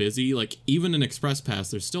pretty busy, like even an Express Pass,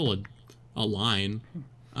 there's still a line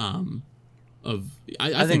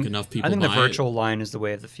I think enough people buy it. I think the virtual line is the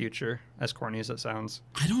way of the future, as corny as it sounds.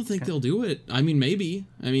 I don't think they'll do it. I mean, maybe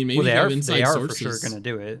well, they have inside they are sources. For sure going to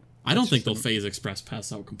do it. I don't think they'll phase Express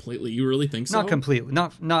Pass out completely. You really think so? Not completely.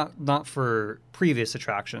 Not for previous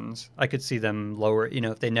attractions. I could see them lower.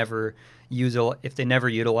 If they never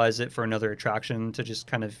utilize it for another attraction to just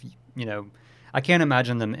kind of I can't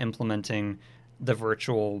imagine them implementing the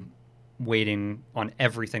virtual waiting on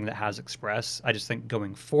everything that has Express. I just think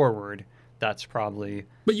going forward, that's probably.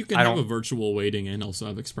 But you can have a virtual waiting and also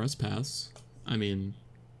have Express Pass. I mean,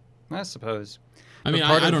 I suppose. I mean,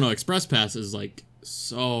 I don't know. Express Pass is like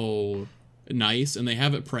so nice, and they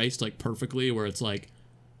have it priced like perfectly, where it's like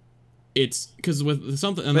it's because with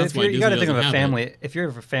something, and that's why Disney doesn't have it. You got to think of a family. If you're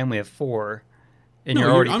a family of 4, and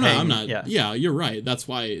you're already paying, I'm not. Yeah, you're right. That's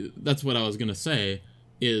what I was gonna say.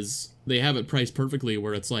 Is they have it priced perfectly,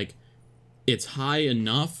 where it's like it's high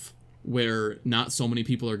enough where not so many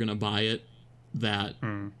people are gonna buy it that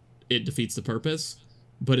it defeats the purpose,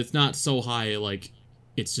 but it's not so high like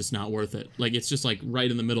it's just not worth it. Like it's just like right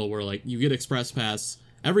in the middle where like you get Express Pass.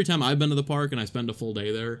 Every time I've been to the park and I spend a full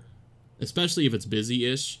day there, especially if it's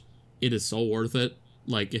busy-ish, it is so worth it.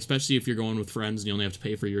 Like especially if you're going with friends and you only have to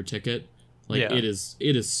pay for your ticket. Like it is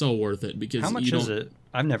so worth it because how much is it?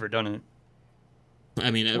 I've never done it. I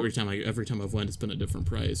mean, every time I've went, it's been a different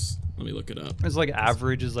price. Let me look it up. It's like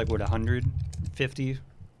average is like what, 150?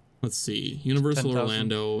 Let's see. Universal 10,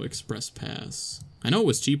 Orlando Express Pass. I know it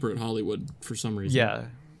was cheaper at Hollywood for some reason. Yeah.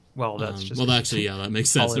 Well, that's just. Well, actually, yeah, that makes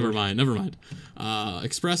sense. Never mind.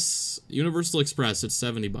 Universal Express. It's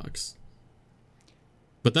 $70.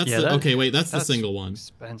 But that's okay. Wait, that's the single one.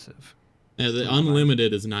 Expensive. The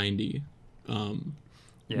unlimited is $90.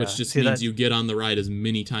 Which just means you get on the ride as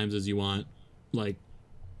many times as you want. Like.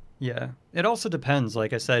 Yeah. It also depends.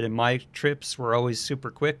 Like I said, in my trips were always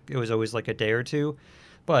super quick. It was always like a day or two.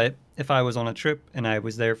 But if I was on a trip and I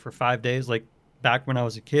was there for 5 days, like back when I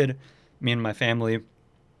was a kid, me and my family,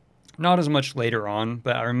 not as much later on,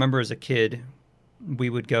 but I remember as a kid,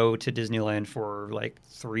 we would go to Disneyland for like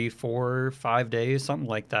 3, 4, 5 days, something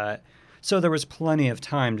like that. So there was plenty of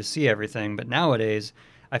time to see everything. But nowadays,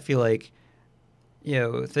 I feel like,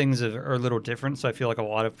 things are a little different. So I feel like a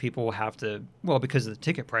lot of people have to, because the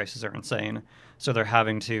ticket prices are insane. So they're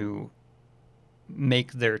having to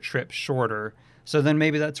make their trip shorter. So then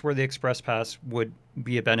maybe that's where the Express Pass would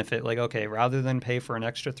be a benefit. Like, okay, rather than pay for an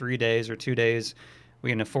extra 3 days or 2 days,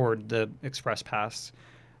 we can afford the Express Pass.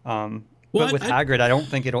 But with Hagrid, I don't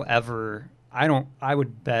think it'll ever. I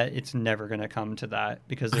would bet it's never going to come to that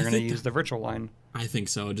because they're going to use the virtual line. I think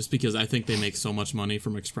so, just because I think they make so much money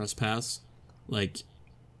from Express Pass. Like,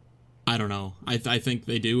 I don't know. I think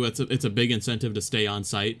they do. It's a big incentive to stay on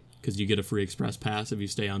site because you get a free Express Pass if you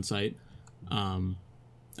stay on site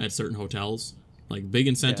at certain hotels. Like, big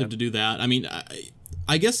incentive to do that. I mean,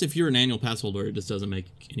 I guess if you're an annual pass holder, it just doesn't make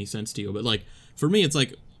any sense to you. But, like, for me, it's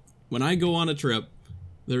like, when I go on a trip,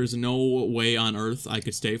 there's no way on earth I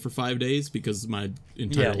could stay for 5 days because my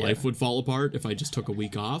entire life would fall apart if I just took a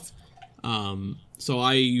week off. So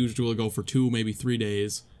I usually will go for 2, maybe 3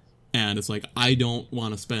 days. And it's like, I don't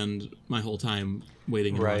want to spend my whole time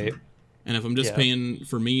waiting in line. And if I'm just paying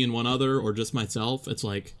for me and one other or just myself, it's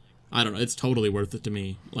like, I don't know. It's totally worth it to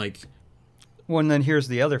me. Like, well, and then here's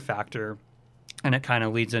the other factor, and it kind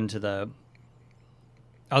of leads into the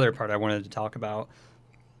other part I wanted to talk about,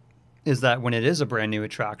 is that when it is a brand new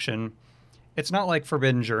attraction, it's not like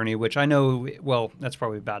Forbidden Journey, which I know, that's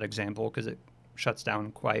probably a bad example because it shuts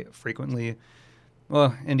down quite frequently.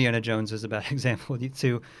 well, Indiana Jones is a bad example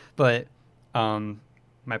too, but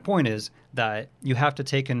my point is that you have to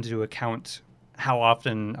take into account how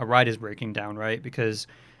often a ride is breaking down, right? Because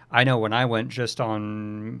I know when I went just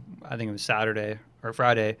on, I think it was Saturday or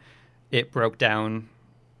Friday, it broke down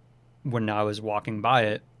when I was walking by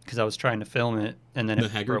it because I was trying to film it, and then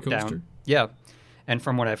it broke down. Yeah, and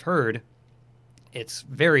from what I've heard, it's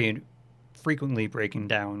very frequently breaking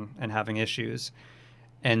down and having issues,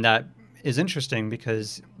 and that is interesting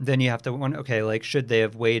because then you have to wonder, okay, like should they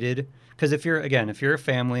have waited? Because if you're a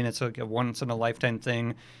family and it's like a once in a lifetime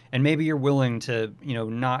thing, and maybe you're willing to,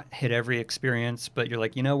 not hit every experience, but you're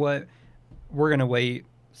like, you know what, we're going to wait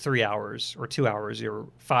 3 hours or 2 hours or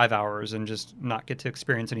 5 hours and just not get to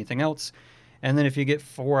experience anything else. And then if you get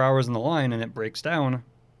 4 hours in the line and it breaks down,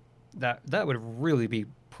 that would really be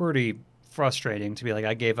pretty frustrating to be like,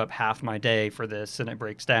 I gave up half my day for this and it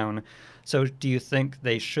breaks down. So do you think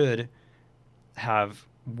they should have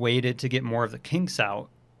waited to get more of the kinks out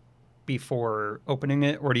before opening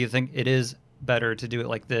it, or do you think it is better to do it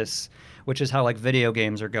like this, which is how like video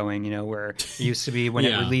games are going, where it used to be when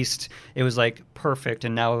it released, it was like perfect,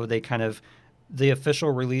 and now they kind of, the official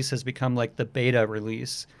release has become like the beta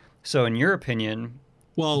release. So in your opinion,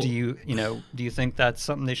 do you think that's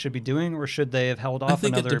something they should be doing, or should they have held off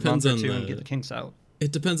another month or two and get the kinks out?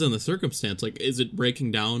 It depends on the circumstance. Like, is it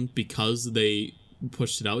breaking down because they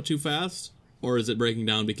pushed it out too fast, or is it breaking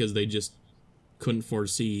down because they just couldn't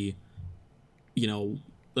foresee,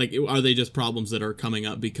 like, are they just problems that are coming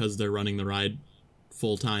up because they're running the ride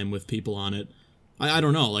full time with people on it? I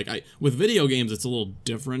don't know. Like, with video games, it's a little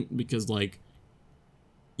different because, like,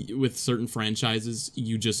 with certain franchises,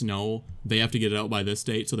 you just know they have to get it out by this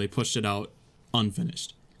date, so they pushed it out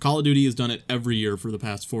unfinished. Call of Duty has done it every year for the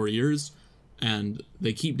past 4 years, and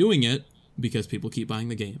they keep doing it because people keep buying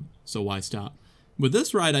the game. So why stop? With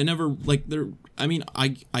this ride, I never, like,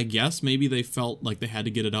 I guess maybe they felt like they had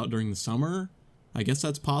to get it out during the summer. I guess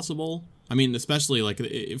that's possible. I mean, especially, like,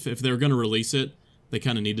 if they're going to release it, they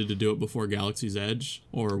kind of needed to do it before Galaxy's Edge,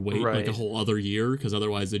 or wait, like, a whole other year, because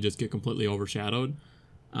otherwise they just get completely overshadowed.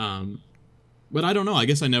 But I don't know. I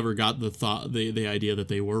guess I never got the idea that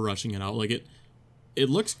they were rushing it out. Like, it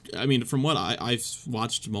looks, I mean, from what I've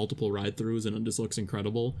watched multiple ride-throughs, and it just looks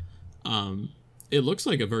incredible. It looks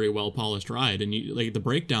like a very well-polished ride, and like the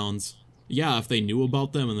breakdowns, if they knew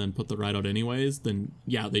about them and then put the ride out anyways, then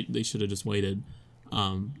they should have just waited.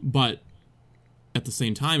 But at the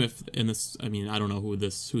same time, I don't know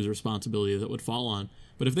whose responsibility that would fall on,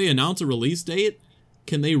 but if they announce a release date,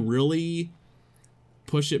 can they really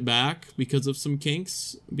push it back because of some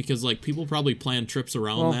kinks? Because, like, people probably plan trips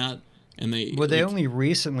around that, and they only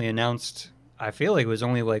recently announced, I feel like it was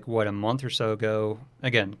only like a month or so ago.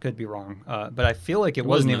 Again, could be wrong, but I feel like it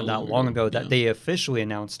wasn't even that long ago that they officially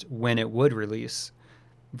announced when it would release,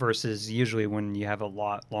 versus usually when you have a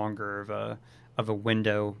lot longer of a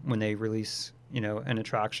window when they release, an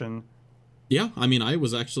attraction. Yeah, I mean, I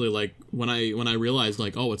was actually like, when I realized,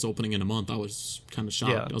 like, oh, it's opening in a month, I was kind of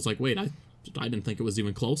shocked. Yeah. I was like, wait, I didn't think it was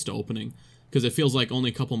even close to opening, because it feels like only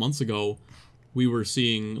a couple months ago we were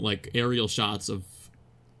seeing, like, aerial shots of,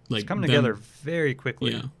 like, it's coming together very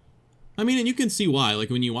quickly. Yeah, I mean, and you can see why. Like,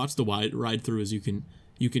 when you watch the ride throughs,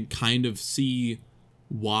 you can kind of see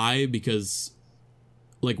why, because,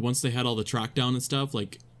 like, once they had all the track down and stuff,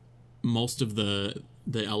 like, most of the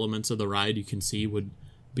elements of the ride you can see would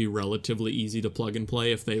be relatively easy to plug and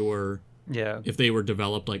play if they were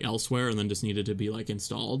developed, like, elsewhere and then just needed to be, like,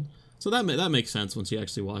 installed. So that makes sense once you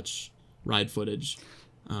actually watch ride footage.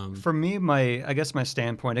 For me, I guess my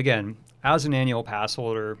standpoint, again, as an annual pass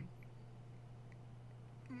holder,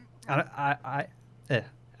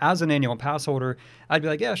 as an annual pass holder, I'd be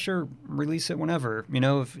like, yeah, sure, release it whenever.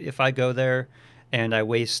 If I go there and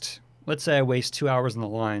let's say I waste 2 hours in the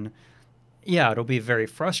line, yeah, it'll be very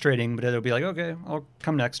frustrating, but it'll be like, okay, I'll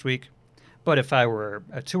come next week. But if I were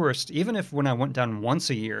a tourist, even if when I went down once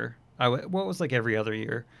a year, it was like every other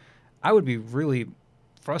year, I would be really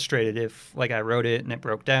frustrated if, like, I wrote it and it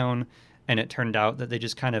broke down and it turned out that they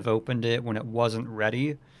just kind of opened it when it wasn't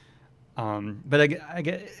ready. But I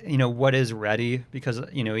get, what is ready, because,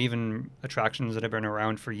 even attractions that have been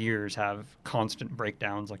around for years have constant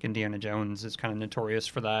breakdowns, like Indiana Jones is kind of notorious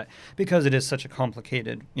for that because it is such a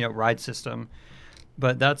complicated, ride system.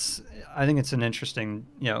 But I think it's an interesting,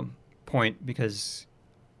 point, because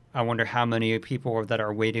I wonder how many people that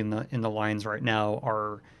are waiting in the lines right now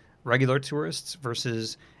are regular tourists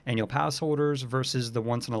versus annual pass holders versus the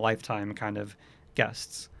once in a lifetime kind of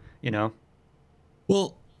guests,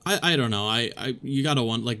 Well, I don't know. You gotta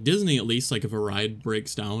want, like, Disney, at least, like, if a ride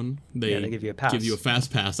breaks down, they give you a pass. Give you a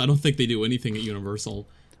fast pass. I don't think they do anything at Universal.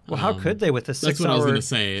 Well, how could they with the 6 hour? That's what I was going to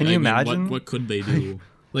say. Can you imagine? What could they do?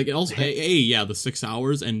 Like, also, A, the 6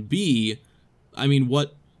 hours, and B, I mean,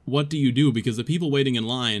 what do you do? Because the people waiting in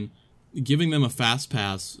line, giving them a fast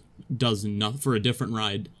pass does nothing for a different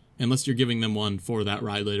ride, unless you're giving them one for that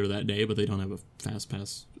ride later that day, but they don't have a fast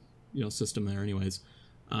pass, system there anyways.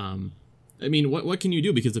 I mean, what can you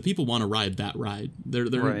do? Because the people want to ride that ride. They're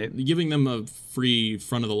right. Giving them a free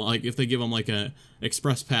front of the line. Like, if they give them like a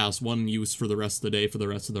express pass, one use for the rest of the day for the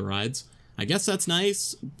rest of the rides, I guess that's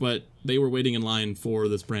nice, but they were waiting in line for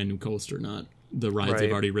this brand new coaster, not the rides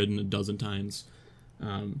they've already ridden a dozen times.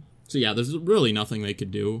 So yeah, there's really nothing they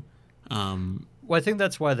could do. Well, I think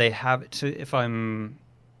that's why they have it to, if I'm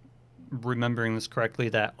remembering this correctly,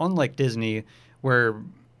 that unlike Disney, where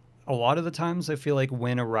a lot of the times I feel like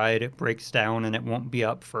when a ride breaks down and it won't be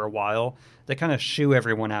up for a while, they kind of shoo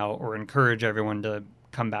everyone out or encourage everyone to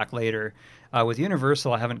come back later. With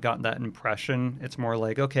Universal, I haven't gotten that impression. It's more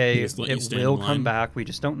like, okay, it will come back. We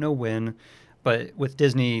just don't know when. But with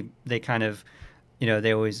Disney, they kind of,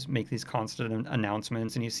 they always make these constant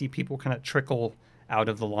announcements, and you see people kind of trickle out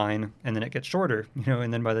of the line, and then it gets shorter,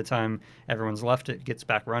 and then by the time everyone's left, it gets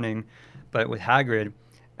back running. But with Hagrid,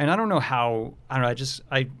 and I don't know how, I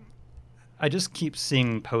just keep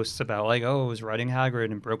seeing posts about like, oh, I was riding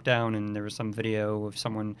Hagrid and broke down, and there was some video of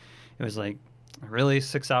someone, it was like, really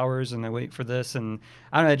 6 hours and I wait for this. And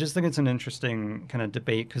I don't know, I just think it's an interesting kind of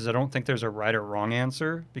debate, because I don't think there's a right or wrong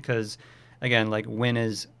answer, because again, like, when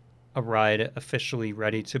is a ride officially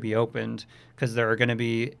ready to be opened? Because there are going to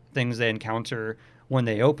be things they encounter when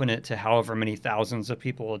they open it to however many thousands of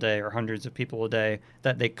people a day or hundreds of people a day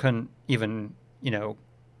that they couldn't even,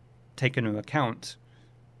 take into account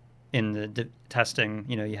in the testing.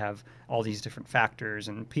 You have all these different factors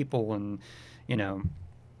and people, and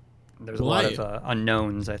there's a lot of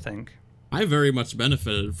unknowns, I think. I very much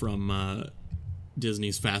benefited from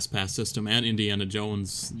Disney's Fast Pass system and Indiana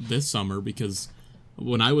Jones this summer, because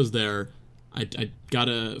when I was there, I got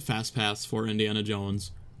a Fast Pass for Indiana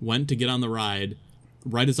Jones, went to get on the ride.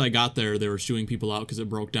 Right as I got there, they were shooing people out because it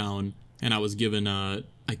broke down, and I was given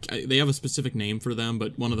they have a specific name for them,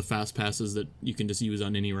 but one of the Fast Passes that you can just use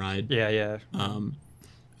on any ride. Yeah.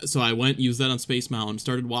 So I went, used that on Space Mountain,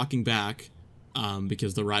 started walking back,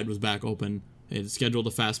 because the ride was back open. They had scheduled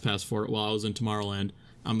a Fast Pass for it while I was in Tomorrowland.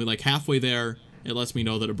 I'm like halfway there, it lets me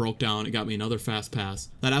know that it broke down. It got me another Fast Pass.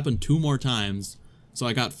 That happened 2 more times, so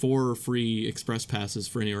I got 4 free Express Passes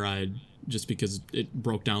for any ride, just because it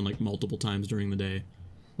broke down like multiple times during the day,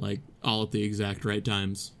 like all at the exact right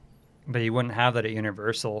times. But you wouldn't have that at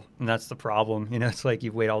Universal, and that's the problem. It's like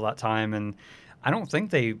you wait all that time, and I don't think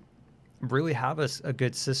they really have a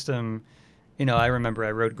good system. I remember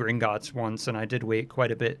I rode Gringotts once, and I did wait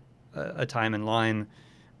quite a bit a time in line,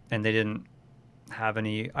 and they didn't have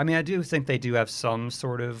any. I mean, I do think they do have some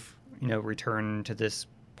sort of, return to this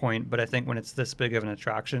point, but I think when it's this big of an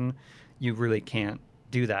attraction, you really can't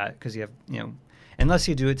do that, because you have, unless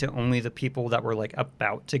you do it to only the people that were like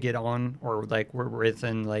about to get on, or like were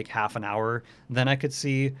within like half an hour, then I could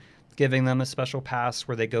see giving them a special pass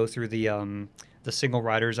where they go through the single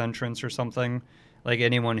rider's entrance or something, like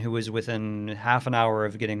anyone who was within half an hour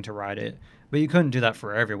of getting to ride it. But you couldn't do that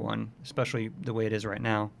for everyone, especially the way it is right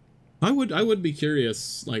now. I would be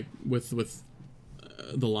curious, like with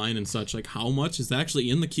the line and such, like how much is actually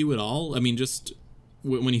in the queue at all? I mean, just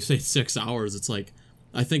when you say 6 hours, it's like,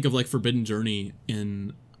 I think of like Forbidden Journey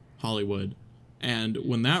in Hollywood, and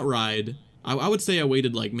when that ride, I would say I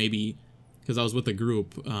waited like maybe, because I was with a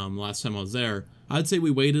group last time I was there, I'd say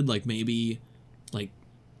we waited like maybe like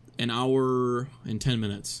an hour and 10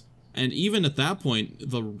 minutes, and even at that point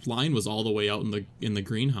the line was all the way out in the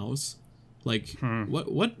greenhouse. Like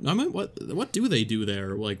what do they do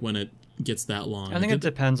there, like when it gets that long? I think it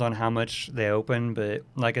depends on how much they open, but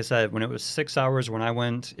like I said, when it was 6 hours when I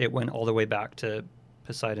went, it went all the way back to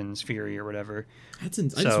Poseidon's Fury or whatever. I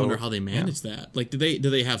just wonder how they manage that. Like, do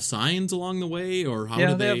they have signs along the way, or how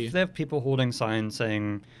do they? They have people holding signs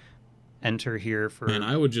saying, "Enter here for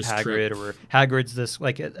I would just Hagrid," or Hagrid's this.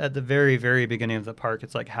 Like at the very, very beginning of the park,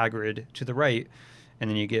 it's like Hagrid to the right, and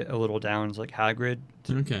then you get a little down, it's like Hagrid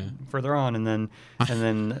further on, and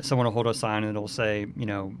then someone will hold a sign and it'll say,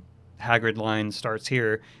 Hagrid line starts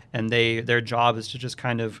here, and their job is to just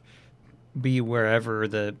kind of be wherever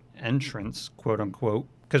the entrance, quote unquote,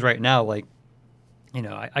 because right now, like,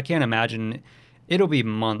 I can't imagine, it'll be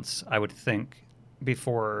months, I would think,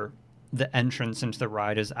 before the entrance into the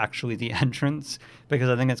ride is actually the entrance, because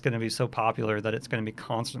I think it's going to be so popular that it's going to be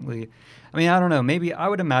constantly, I mean, I don't know, maybe I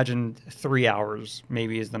would imagine 3 hours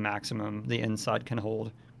maybe is the maximum the inside can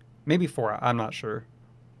hold, maybe 4, I'm not sure.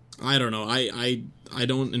 I don't know. I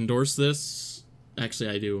don't endorse this Actually,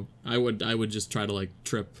 I do. I would just try to like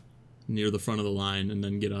trip near the front of the line and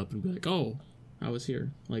then get up and be like, oh, I was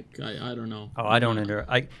here. Like, I don't know. Oh, I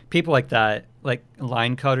don't people like that, like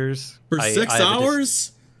line cutters. For 6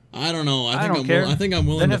 hours? I don't know. I think I'm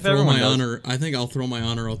willing to throw my honor. I think I'll throw my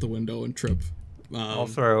honor out the window and trip. I'll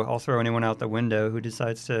throw anyone out the window who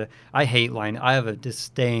decides to. I hate line. I have a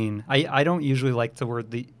disdain. I don't usually like to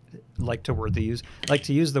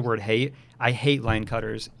use the word hate. I hate line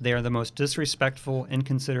cutters. They are the most disrespectful,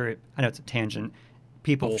 inconsiderate. I know it's a tangent.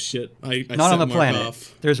 People. Oh shit! I not on the planet.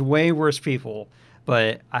 Off. There's way worse people.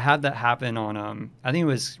 But I had that happen on I think it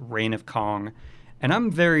was Reign of Kong, and I'm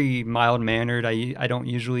very mild mannered. I don't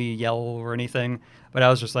usually yell or anything, but I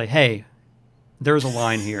was just like, hey, there's a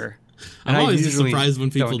line here. And I'm always surprised when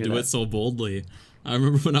people do it so boldly. I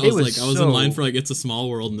remember when I was in line for like It's a Small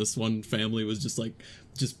World, and this one family was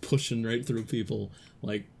just pushing right through people.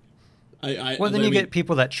 Like, then you get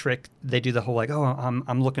people that trick. They do the whole like, oh,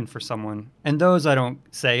 I'm looking for someone, and those I don't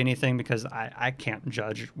say anything because I can't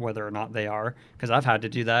judge whether or not they are, because I've had to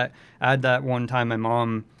do that. I had that one time my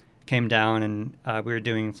mom came down and we were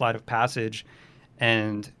doing Flight of Passage,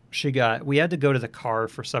 and we had to go to the car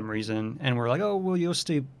for some reason, and we're like, oh well,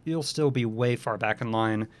 you'll still be way far back in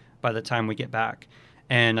line by the time we get back,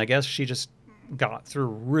 and I guess she just got through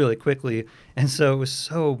really quickly, and so it was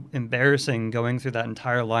so embarrassing going through that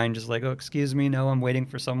entire line, just like, oh, excuse me, no, I'm waiting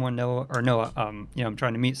for someone, I'm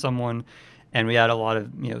trying to meet someone. And we had a lot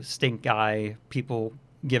of stink eye people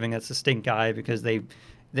giving us a stink eye because they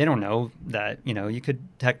don't know that you could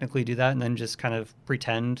technically do that and then just kind of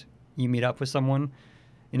pretend you meet up with someone.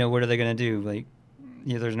 What are they going to do? Like,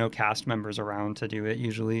 there's no cast members around to do it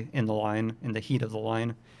usually in the heat of the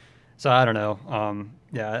line. So I don't know.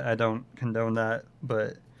 I don't condone that,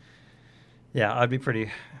 but yeah, I'd be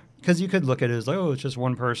pretty, because you could look at it as like, oh, it's just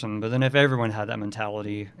one person. But then if everyone had that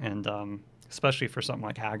mentality, and especially for something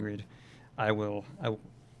like Hagrid, I would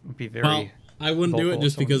be very. Well, I wouldn't do it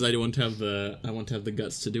just because I won't have the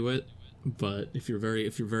guts to do it. But if you're very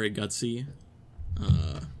gutsy,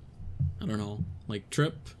 I don't know, like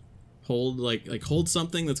trip, hold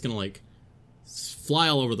something that's gonna like fly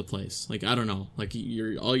all over the place. Like, I don't know, like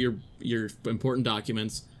all your important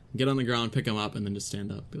documents, get on the ground, pick them up, and then just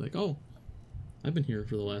stand up, be like, oh, I've been here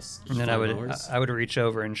for the last 5 hours. I would reach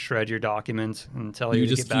over and shred your documents and tell you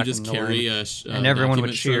to get back in the carry line. And everyone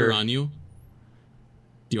would cheer on you.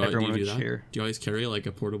 Do you do that? Cheer. Do you always carry like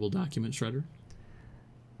a portable document shredder?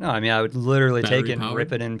 No, I mean, I would literally take it and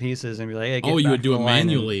rip it in pieces and be like, hey, get you back would do it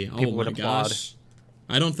manually. People would applaud. Gosh.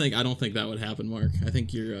 I don't think that would happen, Mark. I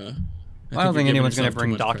think you're I don't think anyone's going to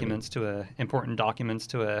bring important documents to a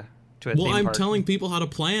theme park. Well, I'm telling people how to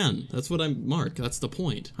plan. That's what Mark. That's the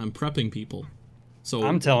point. I'm prepping people. So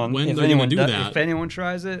I'm telling if anyone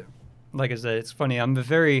tries it, like I said, it's funny.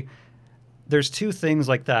 There's two things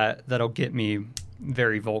like that'll get me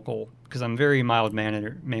very vocal, because I'm very mild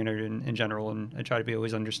mannered in general, and I try to be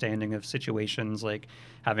always understanding of situations, like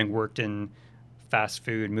having worked in fast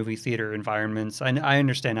food, movie theater environments. I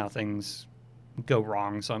understand how things go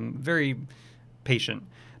wrong, so I'm very patient.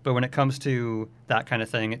 But when it comes to that kind of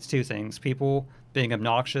thing, it's two things: people being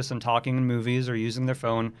obnoxious and talking in movies or using their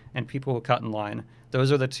phone, and people who cut in line.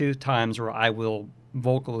 Those are the two times where I will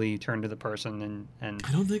vocally turn to the person and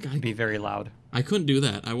I don't think I'd be very loud. I couldn't do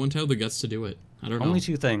that. I wouldn't have the guts to do it. I don't know. Only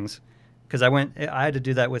two things, because I had to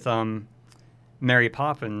do that with Mary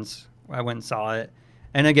Poppins. I went and saw it,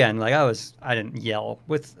 and again, like I didn't yell.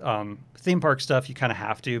 With theme park stuff, you kind of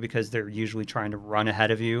have to, because they're usually trying to run ahead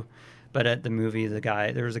of you. But at the movie,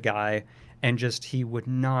 there was a guy, and just he would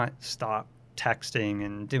not stop texting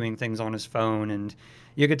and doing things on his phone, and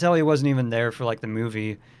you could tell he wasn't even there for like the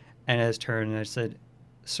movie. And his turn, and I said,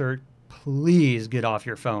 "Sir, please get off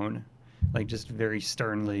your phone," like just very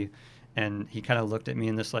sternly. And he kind of looked at me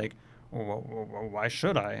in this like, well, why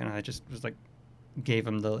should I? And I just was like, gave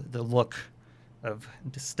him the look of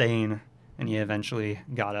disdain, and he eventually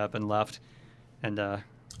got up and left. And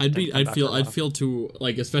I'd feel too,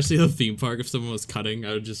 like, especially the theme park, if someone was cutting,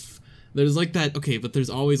 I would just, there's like that, okay, but there's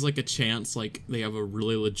always like a chance like they have a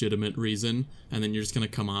really legitimate reason, and then you're just gonna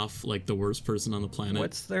come off like the worst person on the planet.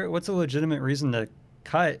 What's a legitimate reason to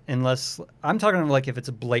cut? Unless I'm talking like if it's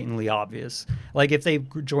blatantly obvious, like if they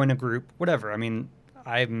join a group, whatever. I mean,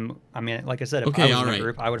 like I said, if I was in a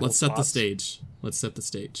group, I would. Let's set the stage.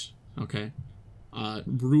 Okay,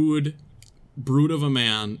 brute of a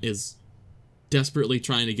man is desperately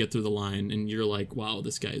trying to get through the line, and you're like, wow,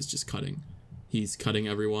 this guy is just cutting. He's cutting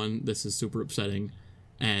everyone. This is super upsetting.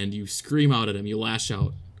 And you scream out at him. You lash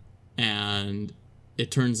out. And it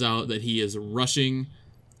turns out that he is rushing.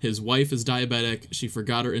 His wife is diabetic. She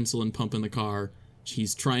forgot her insulin pump in the car.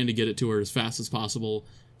 He's trying to get it to her as fast as possible.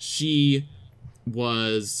 She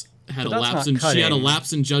had a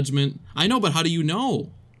lapse in judgment. I know, but how do you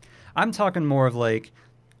know? I'm talking more of like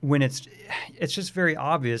when it's just very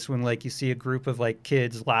obvious when like you see a group of like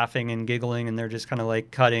kids laughing and giggling and they're just kind of like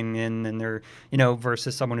cutting in and they're,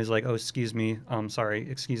 versus someone who's like, oh, excuse me, sorry,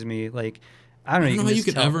 excuse me, like I don't know how you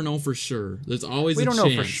could ever know for sure. There's always we don't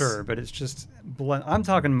know for sure, but it's just I'm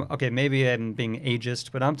talking, okay, maybe I'm being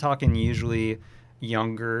ageist, but I'm talking usually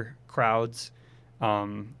younger crowds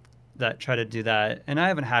that try to do that, and I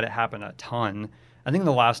haven't had it happen a ton. I think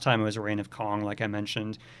the last time it was Reign of Kong, like I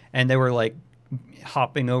mentioned, and they were like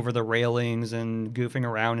hopping over the railings and goofing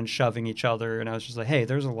around and shoving each other, and I was just like, hey,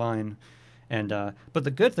 there's a line. And but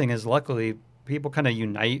the good thing is, luckily, people kind of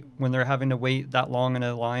unite when they're having to wait that long in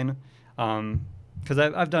a line, because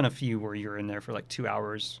I've done a few where you're in there for like 2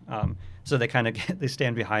 hours, so they kind of they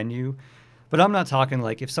stand behind you. But I'm not talking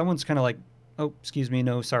like if someone's kind of like, oh, excuse me,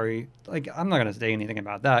 no, sorry. Like, I'm not going to say anything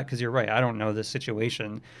about that because you're right. I don't know this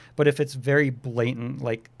situation. But if it's very blatant,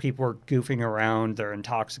 like people are goofing around, they're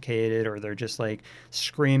intoxicated, or they're just like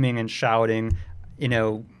screaming and shouting,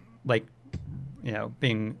 being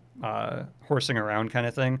horsing around kind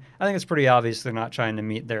of thing, I think it's pretty obvious they're not trying to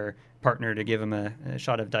meet their partner to give them a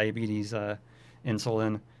shot of diabetes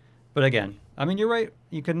insulin. But again, I mean, you're right.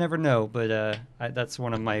 You could never know. But that's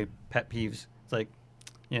one of my pet peeves. It's like,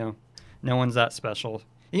 no one's that special.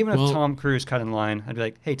 Even if Tom Cruise cut in line, I'd be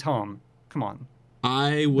like, "Hey, Tom, come on."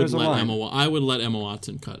 I would let Emma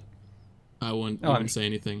Watson cut. I wouldn't say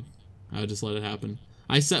anything. I would just let it happen.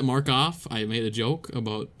 I set Mark off. I made a joke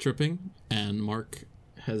about tripping, and Mark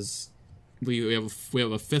has. We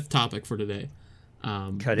have a fifth topic for today.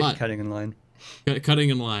 Cutting in line.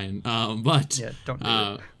 Cutting in line. But yeah, don't do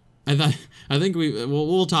it. I think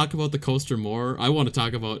we'll talk about the coaster more. I want to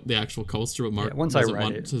talk about the actual coaster, but Mark doesn't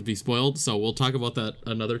want to be spoiled, so we'll talk about that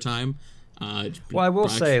another time. Well, I will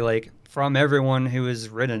say, like, from everyone who has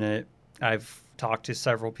ridden it, I've talked to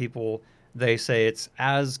several people. They say it's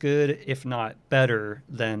as good, if not better,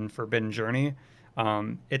 than Forbidden Journey.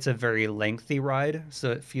 It's a very lengthy ride,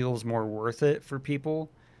 so it feels more worth it for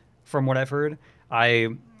people, from what I've heard. I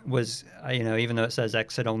was, even though it says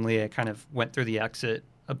exit only, I kind of went through the exit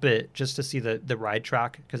a bit just to see the ride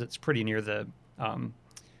track because it's pretty near the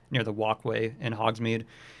walkway in Hogsmeade.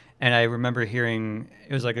 And I remember hearing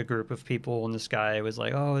it was like a group of people, and this guy was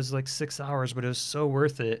like, "Oh, it was like 6 hours, but it was so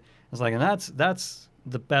worth it." I was like, and that's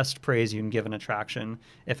the best praise you can give an attraction.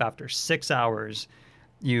 If after 6 hours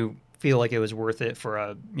you feel like it was worth it for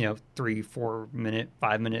a 3, 4 minute,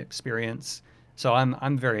 5 minute experience. So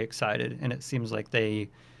I'm very excited, and it seems like they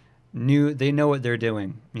know what they're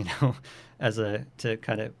doing, to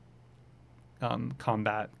kind of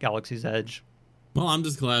combat Galaxy's Edge. Well, I'm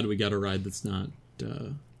just glad we got a ride that's not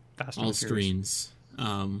all screens.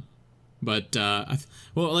 But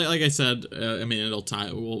like I said, I mean, it'll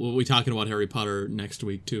tie. We'll be talking about Harry Potter next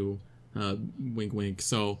week too. Wink, wink.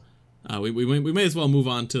 So we may as well move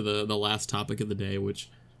on to the last topic of the day, which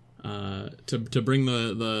to bring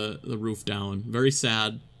the roof down. Very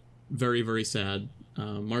sad, very, very sad.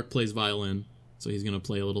 Mark plays violin, so he's gonna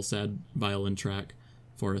play a little sad violin track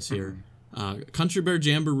for us here. Country Bear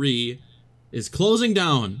Jamboree is closing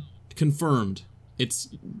down. Confirmed. It's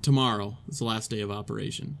tomorrow. It's the last day of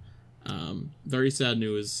operation. Very sad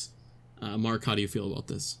news. Mark, how do you feel about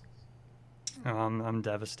this? I'm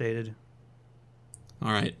devastated.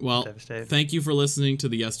 All right. Well, thank you for listening to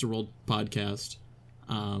the Yesterworld podcast.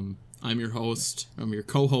 I'm your host. I'm your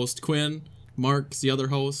co-host, Quinn. Mark's the other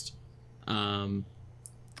host.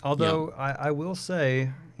 Although I will say,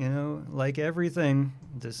 like everything,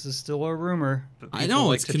 this is still a rumor. But I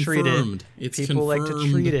know, it's confirmed. People like to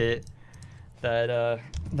treat it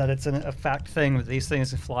that it's a fact thing, that these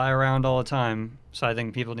things fly around all the time. So I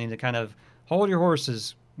think people need to kind of hold your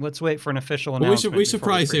horses. Let's wait for an official announcement. We should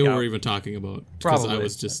probably say what we're even talking about. Probably.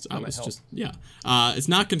 It's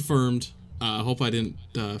not confirmed. I hope I didn't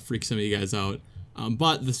freak some of you guys out.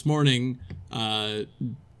 But this morning,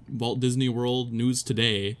 Walt Disney World News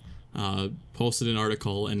Today posted an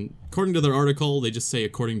article, and according to their article, they just say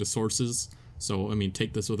according to sources. So, I mean,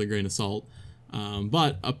 take this with a grain of salt.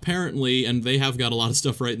 But apparently, and they have got a lot of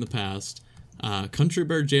stuff right in the past, Country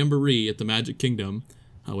Bear Jamboree at the Magic Kingdom,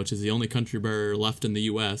 which is the only Country Bear left in the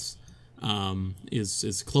U.S.,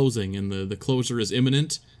 is closing, and the closure is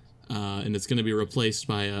imminent, and it's going to be replaced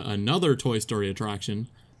by another Toy Story attraction,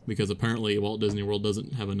 because apparently Walt Disney World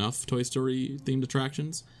doesn't have enough Toy Story-themed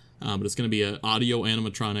attractions. But it's going to be an audio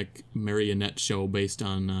animatronic marionette show based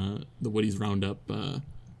on the Woody's Roundup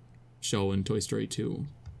show in Toy Story 2.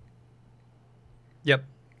 Yep.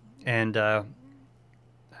 And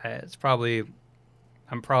it's probably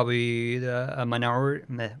I'm probably a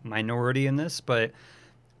minority in this, but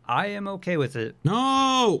I am okay with it.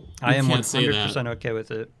 No, I am 100% okay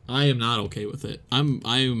with it. I am not okay with it. I'm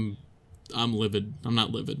livid. I'm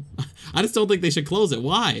not livid. I just don't think they should close it.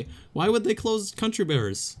 Why? Why would they close Country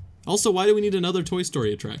Bears? Also, why do we need another Toy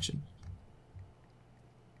Story attraction?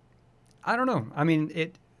 I don't know. I mean,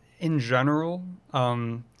 it in general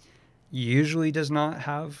usually does not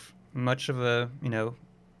have much of a,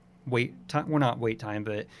 wait time. Well, not wait time,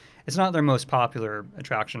 but it's not their most popular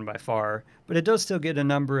attraction by far. But it does still get a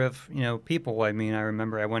number of, people. I mean, I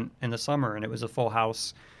remember I went in the summer and it was a full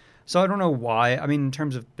house. So I don't know why. I mean, in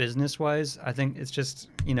terms of business-wise, I think it's just,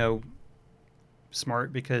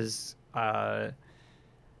 smart because other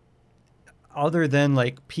than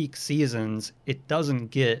like peak seasons, it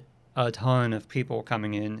doesn't get a ton of people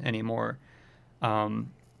coming in anymore. I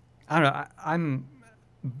don't know.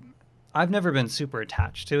 I've never been super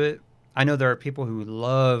attached to it. I know there are people who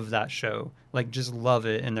love that show, like just love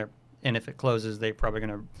it, and if it closes, they're probably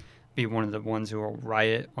gonna be one of the ones who will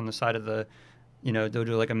riot on the side of the, they'll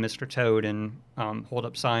do like a Mr. Toad and hold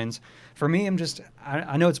up signs. For me,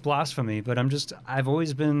 I know it's blasphemy, but I've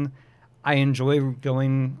always been, I enjoy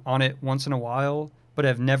going on it once in a while, but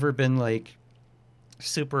I've never been like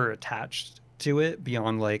super attached to it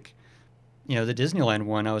beyond like, the Disneyland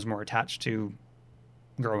one I was more attached to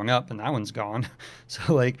growing up, and that one's gone.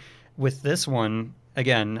 So like with this one,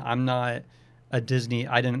 again, I'm not I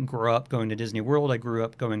didn't grow up going to Disney World. I grew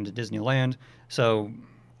up going to Disneyland. So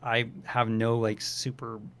I have no like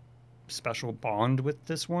super special bond with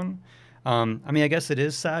this one. I mean, I guess it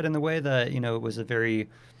is sad in the way that, it was a very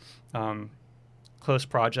close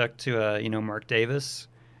project to, Mark Davis,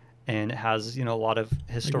 and it has, a lot of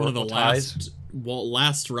historical one of the ties.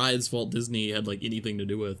 Last rides Walt Disney had like anything to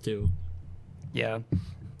do with too. Yeah.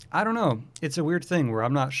 I don't know. It's a weird thing where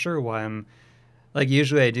I'm not sure why I'm like,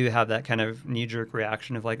 usually I do have that kind of knee-jerk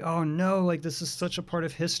reaction of like, oh no, like this is such a part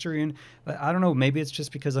of history. And but I don't know, maybe it's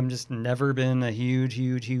just because I'm just never been a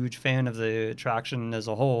huge fan of the attraction as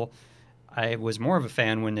a whole. I was more of a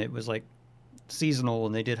fan when it was like seasonal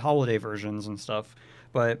and they did holiday versions and stuff.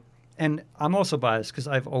 And I'm also biased because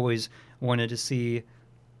I've always wanted to see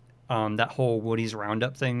that whole Woody's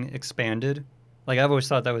Roundup thing expanded. Like, I've always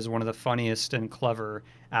thought that was one of the funniest and clever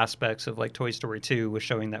aspects of, like, Toy Story 2 was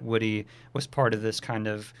showing that Woody was part of this kind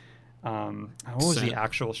of, what was the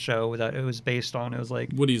actual show that it was based on? It was like...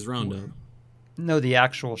 Woody's Roundup. No, the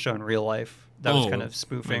actual show in real life. That was kind of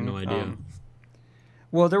spoofing. I have no idea.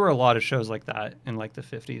 Well, there were a lot of shows like that in, like, the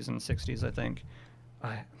 50s and 60s, I think.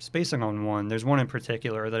 I'm spacing on one. There's one in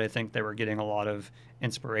particular that I think they were getting a lot of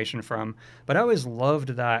inspiration from. But I always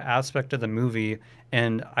loved that aspect of the movie,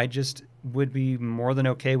 and I just would be more than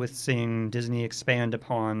okay with seeing Disney expand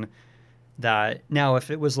upon that. Now, if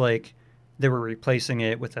it was like they were replacing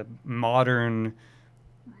it with a modern,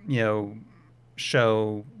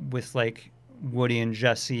 show with like Woody and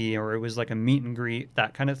Jesse, or it was like a meet and greet,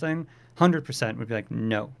 that kind of thing, 100% would be like,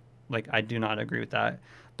 no, like I do not agree with that.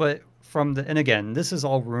 But and again, this is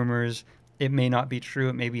all rumors. It may not be true.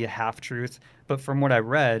 It may be a half truth. But from what I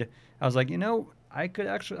read, I was like, I'm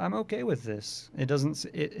okay with this.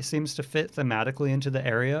 It seems to fit thematically into the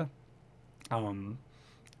area. I don't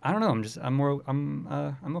know.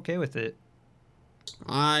 I'm okay with it.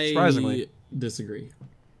 I disagree.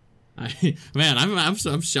 I'm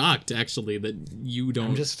shocked actually that you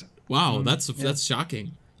don't. Wow, that's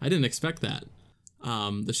shocking. I didn't expect that.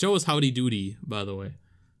 The show is Howdy Doody, by the way.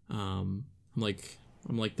 I'm like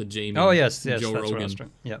the Jamie. Oh yes, Joe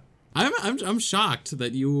Rogan. Yep. I'm shocked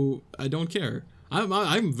that I don't care.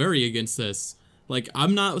 I'm very against this. Like,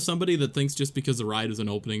 I'm not somebody that thinks just because the ride is an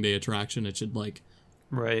opening day attraction, it should like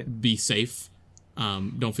be safe.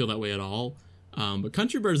 Don't feel that way at all. But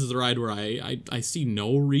Country Bears is a ride where I see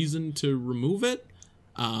no reason to remove it.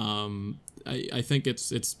 I think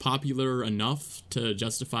it's popular enough to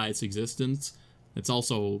justify its existence. It's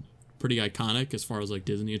also pretty iconic as far as like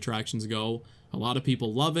Disney attractions go. A lot of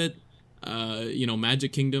people love it.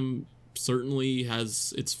 Magic Kingdom certainly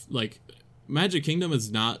has, it's like, Magic Kingdom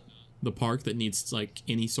is not the park that needs like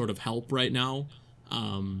any sort of help right now.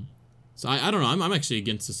 So I don't know. I'm actually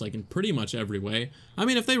against this like in pretty much every way. I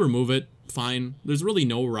mean, if they remove it, fine. There's really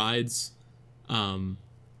no rides.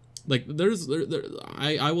 Like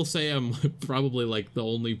I will say I'm probably like the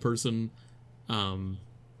only person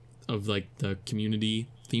of like the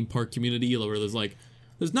theme park community where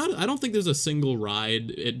I don't think there's a single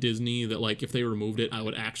ride at Disney that like if they removed it I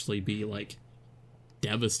would actually be like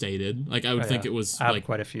devastated. Like I would think it was I have like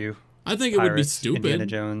quite a few. I think Pirates, it would be stupid. Indiana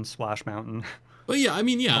Jones, Splash Mountain. But yeah, I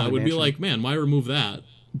mean, yeah, it would be like, man, why remove that?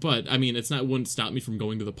 But I mean, wouldn't stop me from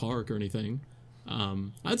going to the park or anything.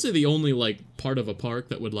 I'd say the only like part of a park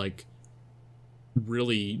that would like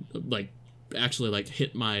really like actually like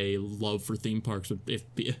hit my love for theme parks would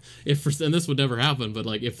and this would never happen, but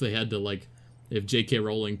like if they had to like if J.K.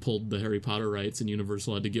 Rowling pulled the Harry Potter rights and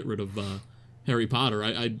Universal had to get rid of Harry Potter,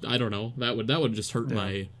 I don't know, that would just hurt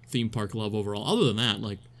my theme park love overall. Other than that,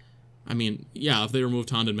 like, I mean, yeah, if they removed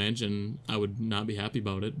Haunted Mansion, I would not be happy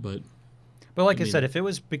about it, but like I said, if it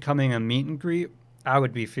was becoming a meet and greet, I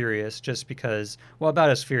would be furious, just because, well, about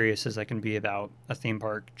as furious as I can be about a theme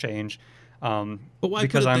park change. But why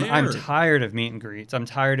because put it there? I'm tired of meet and greets. I'm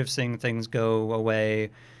tired of seeing things go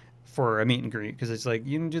away for a meet and greet, because it's like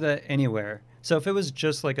you can do that anywhere. So if it was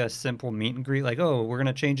just like a simple meet and greet, like, oh, we're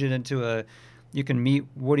gonna change it into you can meet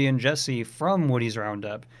Woody and Jesse from Woody's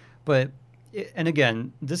Roundup, and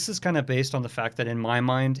again, this is kind of based on the fact that in my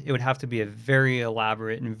mind, it would have to be a very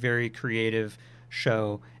elaborate and very creative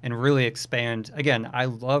show and really expand. Again, I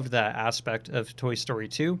loved that aspect of Toy Story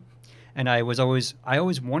 2, and I always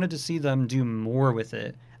wanted to see them do more with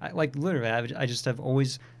it. I just have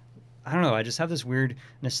always, I don't know, I just have this weird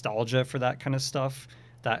nostalgia for that kind of stuff,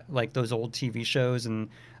 that like those old TV shows, and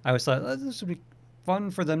I always thought, oh, this would be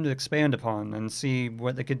fun for them to expand upon and see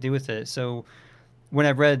what they could do with it. So when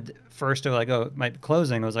I read first, like, oh, it might be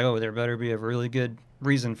closing, I was like, oh, there better be a really good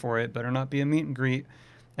reason for it, better not be a meet and greet.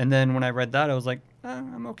 And then when I read that, I was like,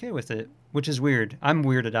 I'm okay with it, which is weird. I'm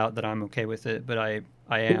weirded out that I'm okay with it, but I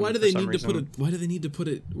am. But why do they need to put it? Why do they need to put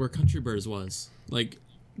it where Country Bears was? Like,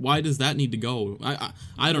 why does that need to go?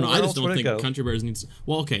 I don't know. I just don't think Country Bears needs.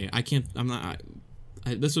 Well, okay, I can't. I'm not.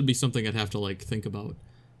 This would be something I'd have to like think about.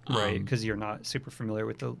 Right, because you're not super familiar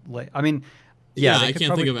with the. I mean, yeah, I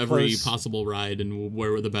can't think of every possible ride and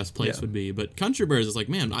where the best place would be. But Country Bears is like,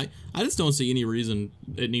 man, I just don't see any reason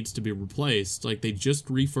it needs to be replaced. Like, they just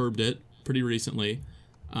refurbed it pretty recently.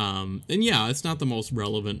 And yeah, it's not the most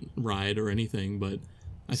relevant ride or anything, but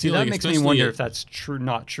I feel like that makes me wonder if that's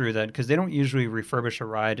not true then, because they don't usually refurbish a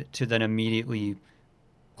ride to then immediately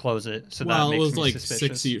close it. So that makes me it was like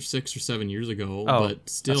suspicious. 6 or 7 years ago, but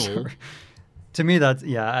still. To me, that's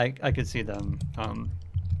I could see them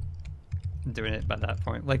doing it by that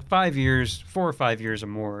point, like 4 or 5 years or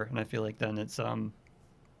more, and I feel like then it's I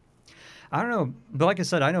don't know, but like I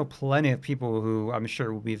said, I know plenty of people who I'm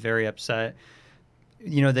sure will be very upset.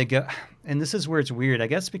 You know, they go, and this is where it's weird, I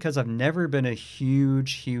guess, because I've never been a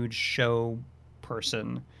huge show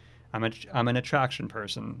person. I'm an attraction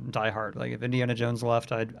person, diehard. Like if Indiana Jones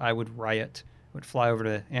left, I would riot. I would fly over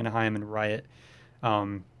to Anaheim and riot.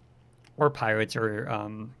 Or Pirates, or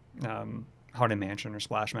Haunted Mansion, or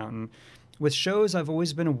Splash Mountain. With shows, I've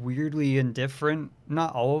always been weirdly indifferent.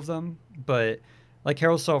 Not all of them, but like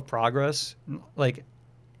Carousel of Progress, like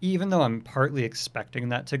even though I'm partly expecting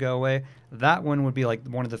that to go away, that one would be like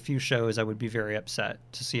one of the few shows I would be very upset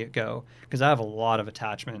to see it go, because I have a lot of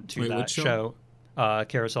attachment to that show,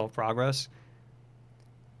 Carousel of Progress.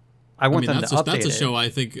 I want them to update it. That's a show I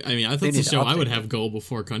think that's a show I would have go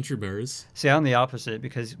before Country Bears. See, I'm the opposite,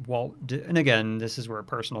 because and again, this is where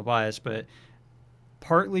personal bias, but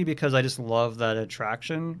partly because I just love that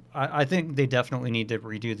attraction. I think they definitely need to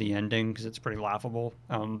redo the ending, because it's pretty laughable.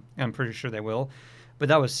 I'm pretty sure they will. But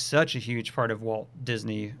that was such a huge part of Walt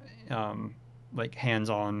Disney, like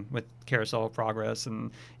hands-on with Carousel of Progress and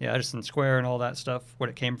Edison Square and all that stuff, what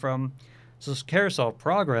it came from. So Carousel of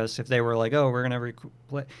Progress, if they were like, oh, we're going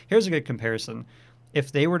to here's a good comparison.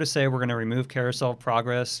 If they were to say we're going to remove Carousel of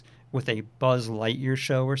Progress with a Buzz Lightyear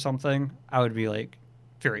show or something, I would be like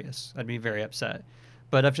furious. I'd be very upset.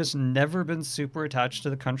 But I've just never been super attached to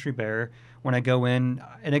the Country Bear when I go in.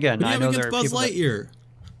 And again, I know there are Buzz Lightyear.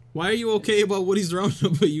 Why are you okay about Woody's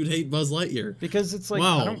Roundup, but you'd hate Buzz Lightyear? Because it's like,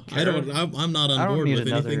 wow, I don't care. I'm not on board with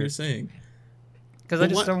anything you're saying. Because I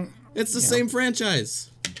just don't. It's the same franchise.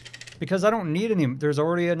 Because I don't need any. There's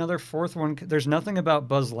already another fourth one. There's nothing about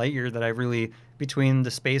Buzz Lightyear that I really, between the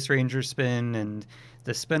Space Ranger spin and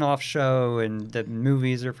the spin-off show and the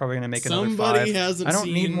movies, are probably going to make another 5. I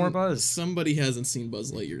don't need more Buzz. Somebody hasn't seen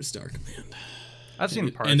Buzz Lightyear's Star Command. I've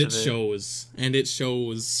seen parts of it. And it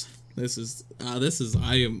shows. This is.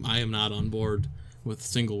 I am not on board with a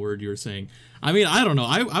single word you're saying. I mean, I don't know.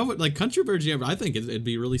 I would like Country Bear Jam. I think it'd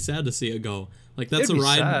be really sad to see it go. Like that's a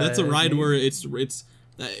ride. Sad. That's a ride where it's.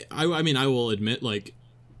 I mean, I will admit, like,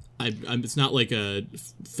 it's not like a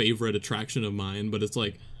favorite attraction of mine, but it's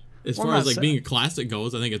like, as far as like being a classic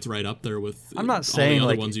goes, I think it's right up there with I'm not saying all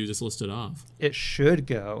the other like ones you just listed off. It should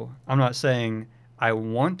go. I'm not saying I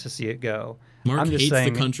want to see it go. Mark I'm just hates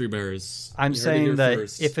saying, the Country Bears. I'm saying that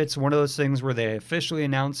if it's one of those things where they officially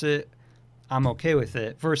announce it, I'm okay with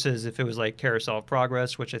it. Versus if it was like Carousel of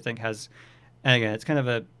Progress, which I think has, and again, it's kind of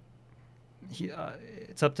a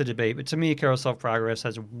it's up to debate, but to me, Carousel of Progress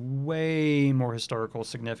has way more historical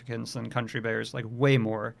significance than Country Bears, like way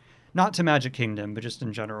more. Not to Magic Kingdom, but just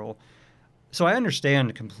in general. So I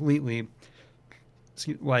understand completely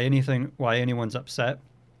why anyone's upset.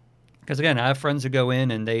 Because again, I have friends who go in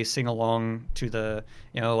and they sing along to the,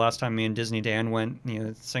 last time me and Disney Dan went,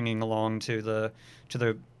 singing along to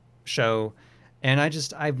the show, and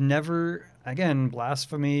I've never, again,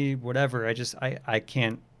 blasphemy, whatever. I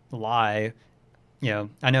can't lie.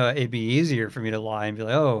 I know it'd be easier for me to lie and be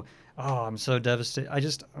like, oh, I'm so devastated.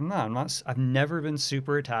 I've never been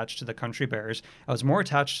super attached to the Country Bears. I was more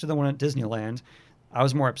attached to the one at Disneyland. I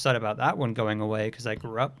was more upset about that one going away because I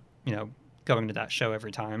grew up, going to that show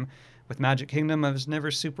every time. With Magic Kingdom, I was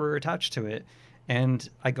never super attached to it, and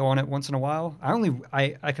I go on it once in a while.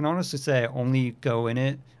 I can honestly say I only go in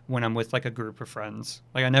it when I'm with like a group of friends.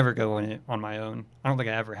 Like I never go in it on my own. I don't think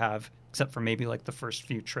I ever have, except for maybe like the first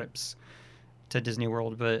few trips to Disney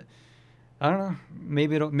World. But I don't know.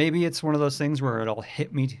 Maybe it's one of those things where it'll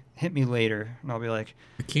hit me later, and I'll be like,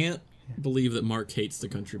 I can't believe that Mark hates the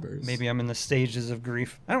Country Bears. Maybe I'm in the stages of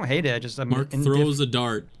grief. I don't hate it. Mark throws a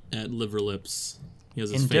dart at Liver Lips. He has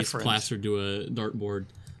his face plastered to a dartboard.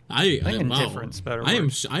 I think indifference better. I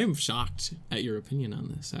am shocked at your opinion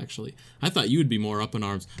on this. Actually, I thought you would be more up in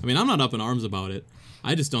arms. I mean, I'm not up in arms about it.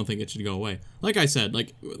 I just don't think it should go away. Like I said,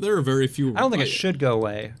 like there are very few. I don't think it should go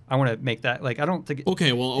away. I want to make that like I don't think.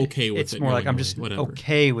 Okay with it. It's more like I'm just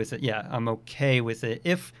okay with it. Yeah, I'm okay with it.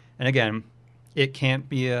 And again, it can't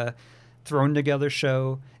be a thrown together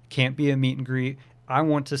show. It can't be a meet and greet. I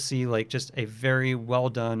want to see like just a very well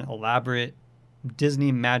done, elaborate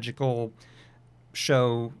Disney magical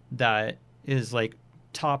show that is like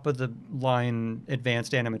top of the line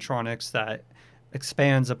advanced animatronics that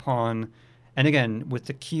expands upon, and again with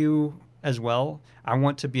the queue as well. I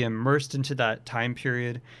want to be immersed into that time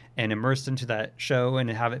period and immersed into that show and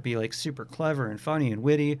have it be like super clever and funny and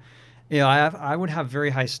witty. I would have very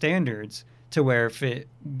high standards to where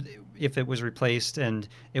if it was replaced and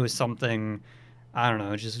it was something, I don't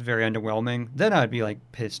know, just very underwhelming, then I'd be like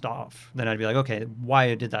pissed off. Then I'd be like, okay,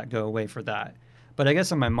 why did that go away for that? But I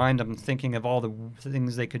guess in my mind, I'm thinking of all the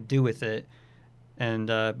things they could do with it. And,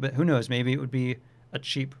 but who knows, maybe it would be a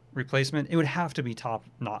cheap replacement. It would have to be top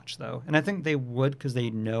notch though. And I think they would, because they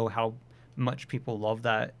know how much people love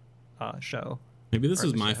that show. Maybe this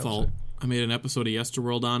is my fault. I made an episode of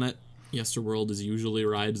Yesterworld on it. Yesterworld is usually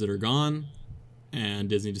rides that are gone, and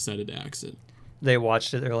Disney decided to axe it. They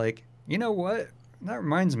watched it. They're like, you know what? That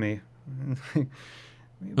reminds me.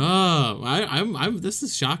 I'm. This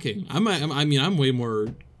is shocking. I'm way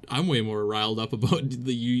more riled up about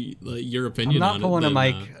your opinion on it. I'm not pulling a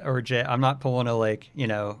Mike or Jay. I'm not pulling a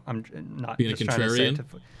I'm not being just a contrarian.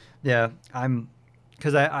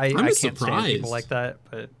 Because I can't surprised. stand people like that.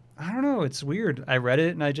 But I don't know. It's weird. I read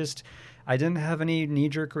it and I didn't have any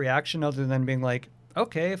knee-jerk reaction other than being like,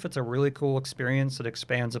 okay, if it's a really cool experience that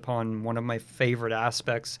expands upon one of my favorite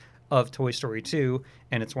aspects of Toy Story 2,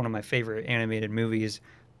 and it's one of my favorite animated movies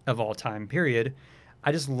of all time, period.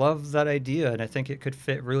 I just love that idea, and I think it could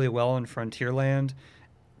fit really well in Frontierland,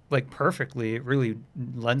 like perfectly. It really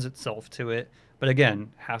lends itself to it. But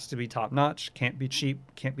again, has to be top-notch, can't be cheap,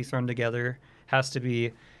 can't be thrown together, has to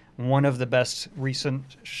be one of the best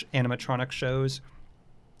recent animatronic shows.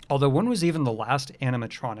 Although when was even the last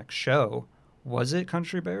animatronic show? Was it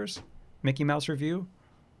Country Bears? Mickey Mouse Review?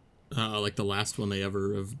 Like the last one they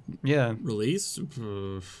ever have released?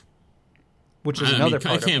 Which is another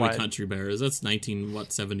part of it. It can't be Country Bears. That's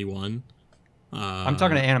 1971. I'm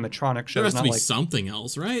talking to animatronic shows. There has to be something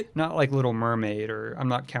else, right? Not like Little Mermaid, or I'm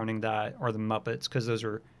not counting that, or the Muppets, because those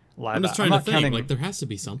are live. I'm just trying to think. Like there has to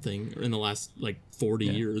be something in the last 40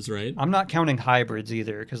 years, right? I'm not counting hybrids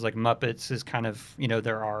either, because like Muppets is kind of,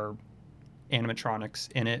 there are animatronics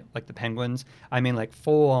in it, like the penguins. I mean like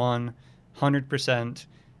full on 100%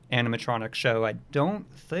 animatronic show. I don't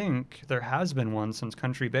think there has been one since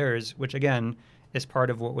Country Bears, which again is part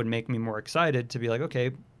of what would make me more excited to be like,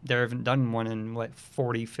 okay, they haven't done one in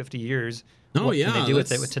 40, 50 years. What can they do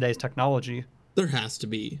with it with today's technology? There has to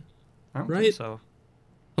be. I don't think so.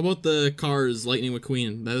 How about the Cars Lightning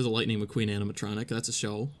McQueen? That is a Lightning McQueen animatronic. That's a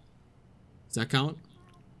show. Does that count?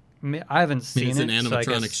 I haven't seen it. It's an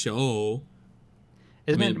animatronic show.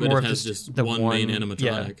 Isn't it more of just the one main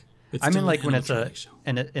animatronic? Yeah. I mean, like when it's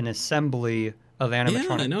an assembly of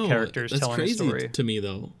animatronic characters telling a story. That's crazy to me,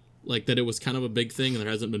 though. Like that it was kind of a big thing and there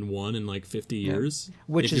hasn't been one in 50 years.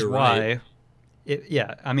 Which is why...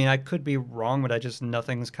 Right. I mean, I could be wrong, but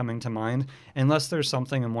nothing's coming to mind. Unless there's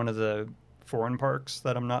something in one of the foreign parks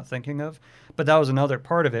that I'm not thinking of. But that was another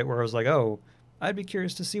part of it where I was like, oh, I'd be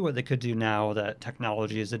curious to see what they could do now that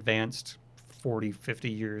technology is advanced 40, 50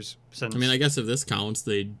 years since. I mean, I guess if this counts,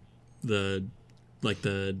 the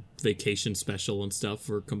vacation special and stuff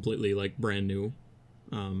were completely like brand new.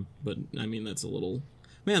 But I mean, that's a little,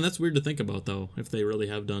 man, that's weird to think about though, if they really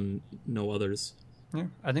have done no others. Yeah,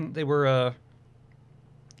 I think they were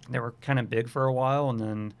kind of big for a while, and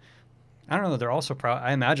then I don't know, they're also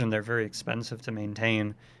I imagine they're very expensive to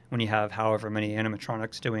maintain when you have however many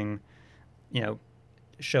animatronics doing,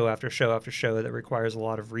 show after show after show that requires a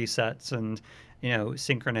lot of resets and,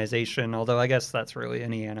 synchronization, although I guess that's really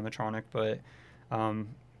any animatronic. But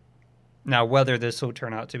now whether this will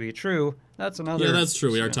turn out to be true, that's another. Yeah, that's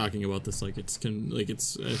true. We are talking about this like it's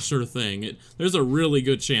a sure thing. There's a really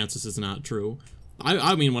good chance this is not true.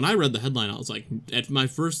 I mean, when I read the headline, I was like, my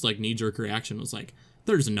first like knee-jerk reaction was like,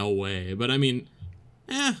 there's no way. But I mean,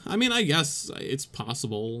 I guess it's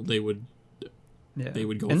possible they would go and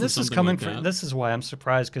for this something is coming like that. This is why I'm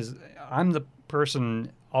surprised, because I'm the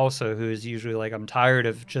person also who is usually like, I'm tired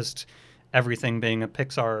of just everything being a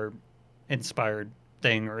Pixar inspired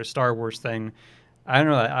thing or a Star Wars thing. I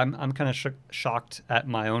don't know. I'm kind of shocked at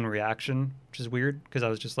my own reaction, which is weird, because I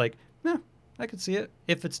was just like, I could see it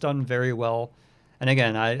if it's done very well. And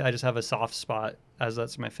again, I just have a soft spot, as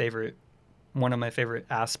that's one of my favorite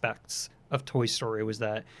aspects of Toy Story was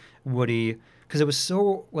that Woody, because it was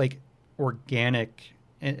so like organic,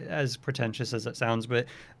 as pretentious as it sounds, but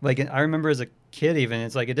like I remember as a kid even,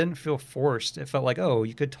 it's like it didn't feel forced. It felt like, oh,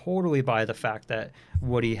 you could totally buy the fact that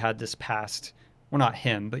Woody had this past, well, not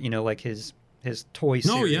him, but like his toy series.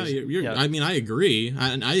 No, yeah. I mean, I agree,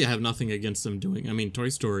 and I have nothing against them doing. I mean, Toy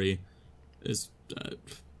Story is.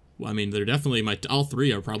 I mean, they're definitely all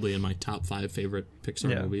three are probably in my top 5 favorite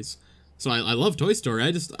Pixar movies. So I love Toy Story.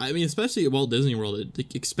 I mean, especially at Walt Disney World,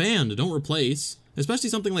 expand, don't replace.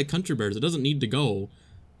 Especially something like Country Bears, it doesn't need to go,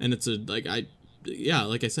 and it's like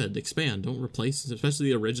I said, expand, don't replace.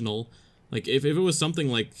 Especially the original. Like if it was something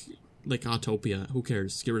like Autopia, who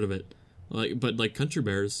cares? Get rid of it. But like Country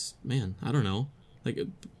Bears, man, I don't know. Like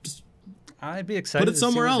just. I'd be excited put it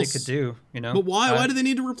somewhere to see what else. They could do, But why? Why do they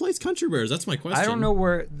need to replace Country Bears? That's my question. I don't know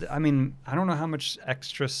where. I mean, I don't know how much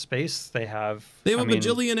extra space they have. They have a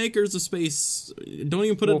bajillion acres of space. Don't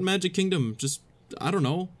even put it in Magic Kingdom. Just, I don't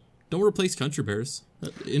know. Don't replace Country Bears.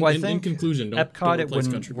 In conclusion, don't Epcot, don't it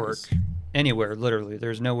wouldn't work anywhere. Literally,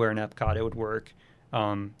 there's nowhere in Epcot it would work.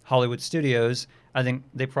 Hollywood Studios, I think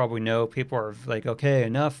they probably know people are like, okay,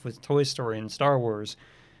 enough with Toy Story and Star Wars,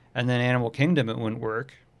 and then Animal Kingdom, it wouldn't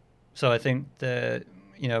work. So I think that's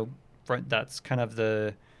kind of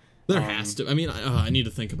the. There has to. I mean, I need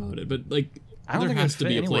to think about it, but like, there has to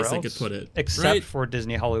be a place they could put it, except for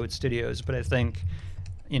Disney Hollywood Studios. But I think,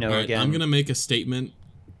 right, again, I'm gonna make a statement,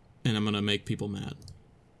 and I'm gonna make people mad.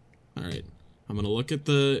 All right, I'm gonna look at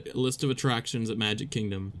the list of attractions at Magic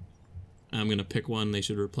Kingdom, and I'm gonna pick one they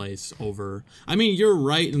should replace over. I mean, you're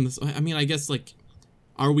right in this. I mean, I guess like.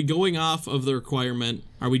 Are we going off of the requirement?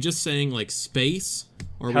 Are we just saying like space,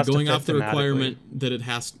 or are we going off the requirement that it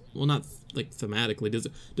has? Well, not like thematically.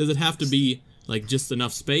 Does it have to be like just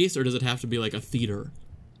enough space, or does it have to be like a theater,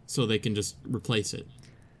 so they can just replace it?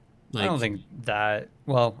 Like, I don't think that.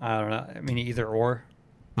 Well, I don't know. I mean, either or.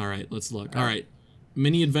 All right, let's look. All right,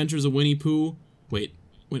 Mini Adventures of Winnie Pooh.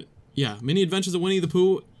 Mini Adventures of Winnie the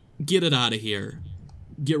Pooh. Get it out of here.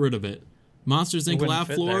 Get rid of it. Monsters Inc.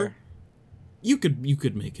 Laugh Floor. There. You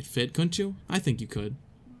could make it fit, couldn't you? I think you could.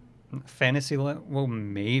 Well,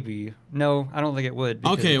 maybe. No, I don't think it would.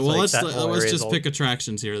 Okay, well let's just pick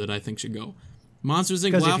attractions here that I think should go. Monsters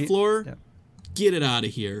Inc. Laugh Floor. Yeah. Get it out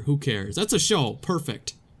of here. Who cares? That's a show.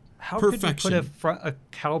 Perfect. How Perfection. Could you put a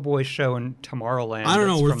cowboy show in Tomorrowland? I don't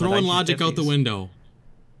know. We're throwing logic out the window.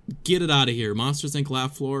 Get it out of here. Monsters Inc.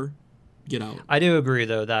 Laugh Floor. Get out. I do agree,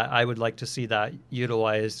 though, that I would like to see that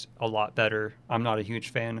utilized a lot better. I'm not a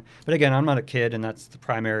huge fan. But again, I'm not a kid, and that's the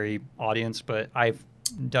primary audience, but I've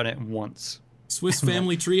done it once. Swiss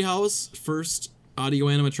Family Treehouse, first audio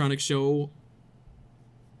animatronic show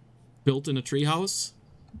built in a treehouse.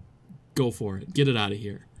 Go for it. Get it out of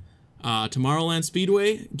here. Tomorrowland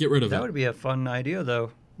Speedway, get rid of it. That would be a fun idea,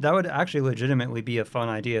 though. That would actually legitimately be a fun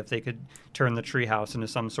idea if they could turn the treehouse into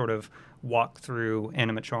some sort of walk-through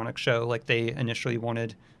animatronic show like they initially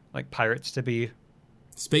wanted like Pirates to be.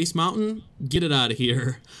 Space Mountain, get it out of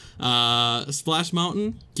here. Splash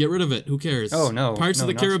Mountain, get rid of it. Who cares? Oh, no. Pirates of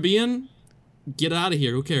the Caribbean, get it out of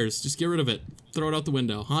here. Who cares? Just get rid of it. Throw it out the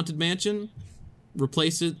window. Haunted Mansion,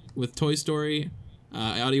 replace it with Toy Story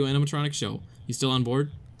audio animatronic show. You still on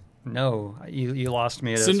board? No, you lost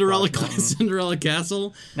me at Cinderella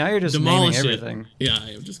Castle. Now you're just naming everything. Yeah,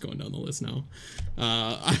 I'm just going down the list now.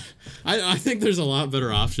 I think there's a lot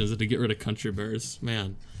better options than to get rid of Country Bears,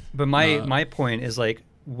 man. But my point is like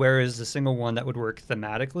where is the single one that would work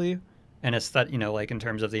thematically and aesthetic, like in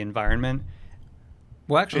terms of the environment?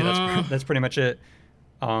 Well, actually, that's pretty much it.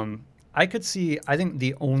 I think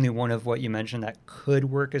the only one of what you mentioned that could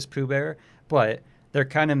work is Pooh Bear, but they're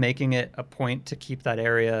kind of making it a point to keep that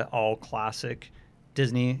area all classic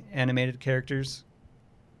Disney animated characters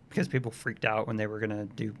because people freaked out when they were going to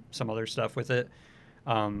do some other stuff with it.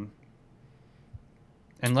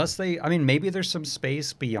 Unless maybe there's some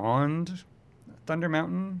space beyond Thunder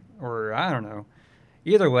Mountain, or I don't know.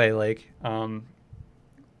 Either way, I don't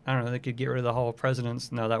know, they could get rid of the Hall of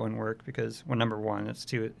Presidents. No, that wouldn't work because, well, number one, it's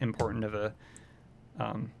too important of a,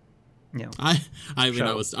 I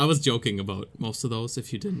was joking about most of those.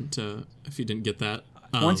 If you didn't get that.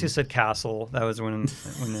 Once you said castle, that was when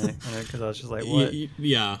because I was just like, what?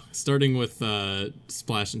 Yeah, starting with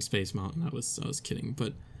Splash and Space Mountain, I was kidding,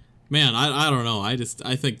 but man, I don't know. I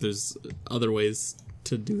think there's other ways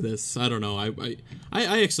to do this. I don't know. I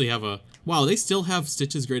actually have wow. They still have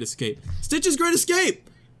Stitch's Great Escape. Stitch's Great Escape.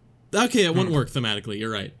 Okay, it wouldn't work thematically.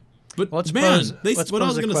 You're right. But what I was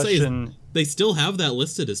going to say is they still have that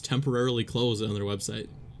listed as temporarily closed on their website.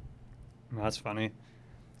 Well, that's funny.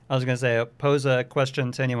 I was going to say, pose a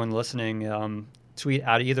question to anyone listening. Tweet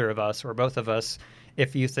at either of us or both of us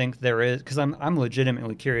if you think there is, because I'm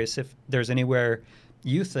legitimately curious if there's anywhere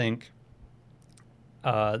you think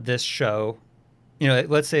this show,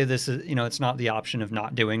 let's say this is, it's not the option of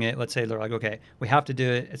not doing it. Let's say they're like, okay, we have to do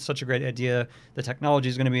it. It's such a great idea. The technology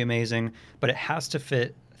is going to be amazing, but it has to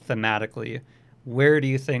fit thematically. Where do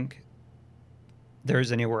you think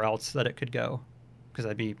there's anywhere else that it could go? Because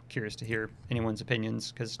I'd be curious to hear anyone's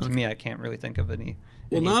opinions, because to me, I can't really think of any.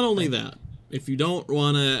 Well, not only that, if you don't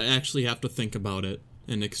want to actually have to think about it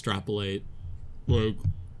and extrapolate,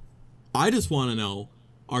 I just want to know,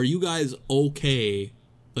 are you guys okay?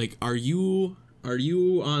 Are you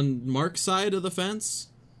on Mark's side of the fence?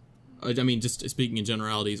 I mean, just speaking in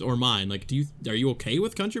generalities, or mine. Are you okay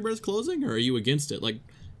with Country Bears closing, or are you against it? Tweet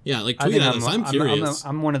at us. I'm curious.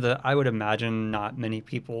 I'm one of the. I would imagine not many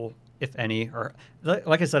people, if any, or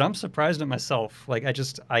like I said, I'm surprised at myself.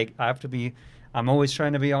 I have to be. I'm always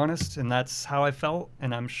trying to be honest, and that's how I felt.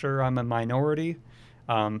 And I'm sure I'm a minority.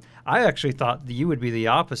 I actually thought that you would be the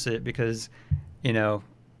opposite because, I don't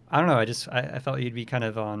know. I felt you'd be kind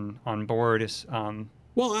of on board.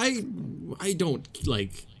 Well, I don't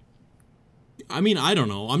I mean, I don't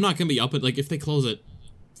know. I'm not gonna be up at if they close it,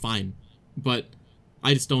 fine, but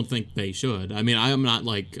I just don't think they should. I mean, I am not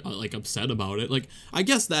upset about it. I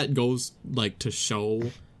guess that goes to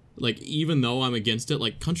show, even though I'm against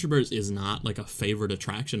it, Country Bears is not a favorite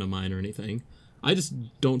attraction of mine or anything. I just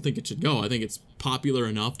don't think it should go. I think it's popular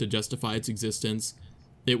enough to justify its existence.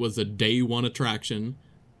 It was a day one attraction.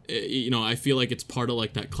 I feel like it's part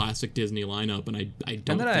of that classic Disney lineup, and I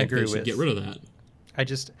don't think they should get rid of that.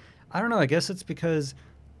 I don't know. I guess it's because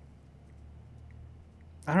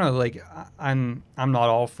I don't know. I'm not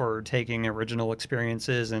all for taking original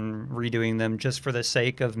experiences and redoing them just for the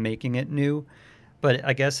sake of making it new. But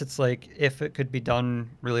I guess it's if it could be done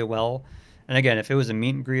really well, and again, if it was a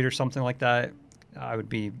meet and greet or something like that, I would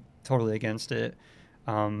be totally against it.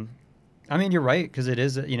 I mean, you're right, because it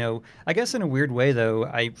is, I guess in a weird way, though,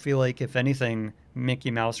 I feel like if anything,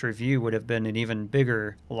 Mickey Mouse Revue would have been an even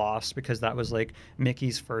bigger loss because that was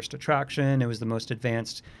Mickey's first attraction. It was the most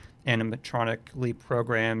advanced animatronically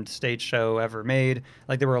programmed stage show ever made.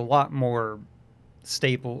 There were a lot more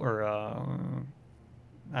staple or I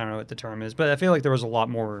don't know what the term is, but I feel like there was a lot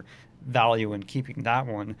more value in keeping that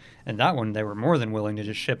one. And that one, they were more than willing to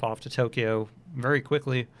just ship off to Tokyo very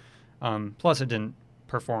quickly. Plus, it didn't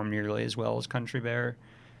perform nearly as well as Country Bear.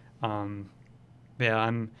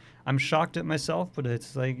 Yeah, I'm shocked at myself, but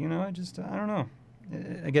it's I don't know.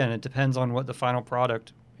 Again, it depends on what the final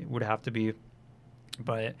product would have to be.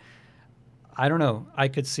 But I don't know. I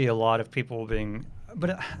could see a lot of people being, but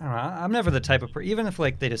I don't know. I'm never the type of person, even if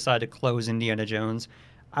they decide to close Indiana Jones,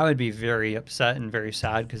 I would be very upset and very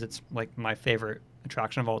sad because it's my favorite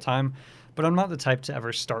attraction of all time. But I'm not the type to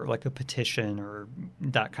ever start a petition or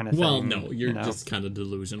that kind of thing. Well, no, you're just kind of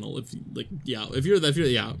delusional. If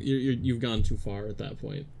you've gone too far at that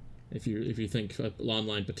point. If you think an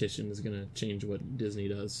online petition is going to change what Disney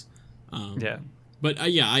does. Yeah. But I'm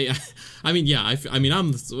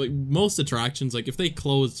most attractions if they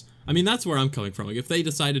closed. I mean, that's where I'm coming from. If they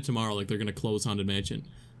decided tomorrow they're going to close Haunted Mansion,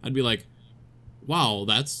 I'd be wow,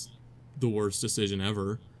 that's the worst decision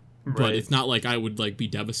ever. Right. But it's not I would be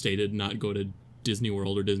devastated and not go to Disney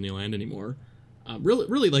World or Disneyland anymore.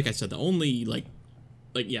 Really, like I said, the only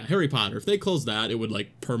Harry Potter. If they closed that, it would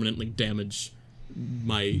permanently damage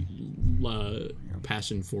my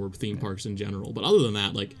passion for theme parks in general. But other than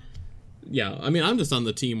that, yeah, I mean, I'm just on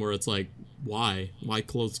the team where it's like, why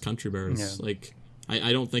close Country Bears? Yeah. Like,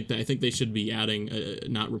 I don't think that. I think they should be adding,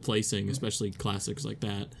 not replacing, especially classics like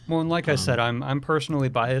that. Well, and like I said, I'm personally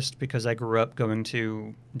biased because I grew up going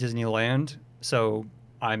to Disneyland, so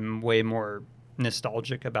I'm way more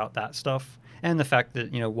nostalgic about that stuff, and the fact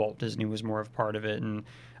that Walt Disney was more of a part of it, and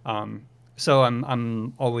so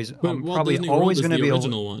I'm Walt probably Disney always World going to is be the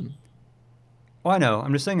original one. Well, I know.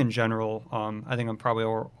 I'm just saying in general. I think I'm probably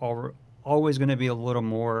always going to be a little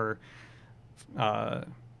more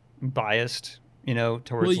biased,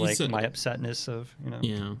 towards my upsetness of.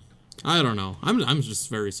 Yeah, I don't know. I'm just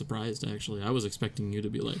very surprised actually. I was expecting you to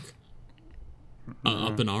be like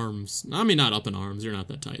up in arms. I mean, not up in arms. You're not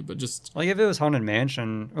that type, but just like if it was Haunted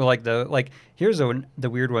Mansion or here's the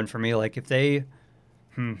weird one for me. Like if they,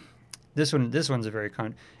 this one's a very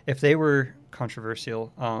if they were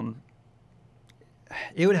controversial.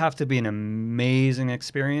 It would have to be an amazing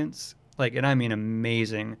experience, and I mean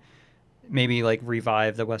amazing. Maybe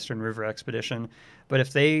revive the Western River Expedition, but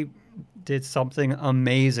if they did something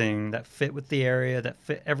amazing that fit with the area, that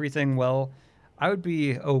fit everything well, I would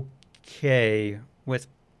be okay with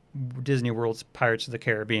Disney World's Pirates of the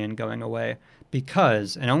Caribbean going away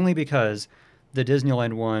and only because the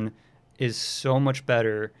Disneyland one is so much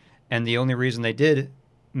better, and the only reason they did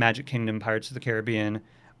Magic Kingdom Pirates of the Caribbean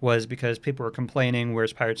was because people were complaining,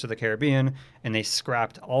 where's Pirates of the Caribbean? And they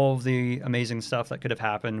scrapped all of the amazing stuff that could have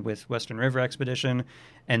happened with Western River Expedition,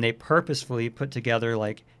 and they purposefully put together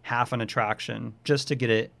half an attraction just to get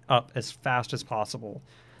it up as fast as possible.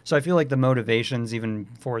 So I feel like the motivations, even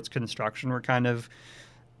for its construction, were kind of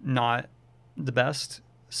not the best.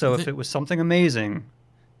 So if it was something amazing,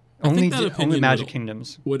 only Magic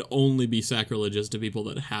Kingdoms would only be sacrilegious to people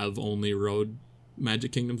that have only rode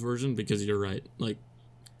Magic Kingdom's version, because you're right.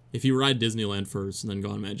 If you ride Disneyland first and then go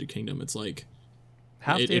on Magic Kingdom, it's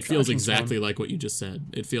it feels exactly like what you just said.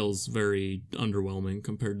 It feels very underwhelming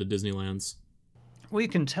compared to Disneyland's. Well, you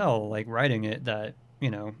can tell, riding it, that,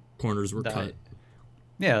 corners were cut.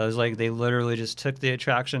 Yeah, it was they literally just took the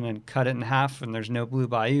attraction and cut it in half, and there's no Blue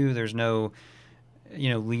Bayou, there's no,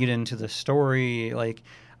 lead into the story.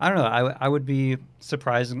 I don't know, I would be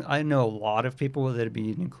surprised. I know a lot of people that would be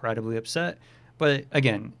incredibly upset, but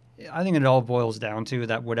again, I think it all boils down to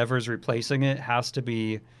that whatever's replacing it has to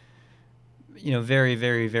be, very,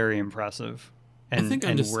 very, very impressive and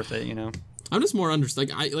worth it. I'm just more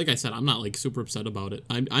like I said, I'm not super upset about it.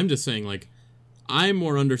 I'm just saying I'm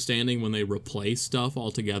more understanding when they replace stuff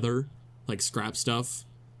altogether, scrap stuff,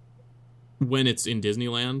 when it's in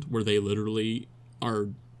Disneyland where they literally are,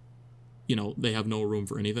 they have no room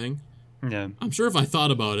for anything. Yeah, I'm sure if I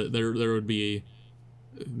thought about it, there would be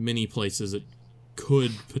many places that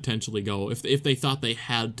could potentially go if they thought they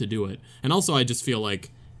had to do it. And also I just feel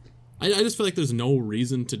like there's no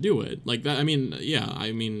reason to do it like that. I mean,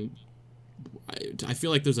 I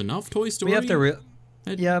feel like there's enough Toy Story. We have to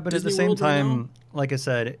but at the same time, like I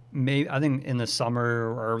said, I think in the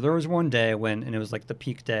summer, or there was one day and it was the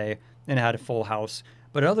peak day and it had a full house.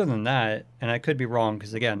 But other than that, and I could be wrong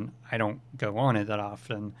because again, I don't go on it that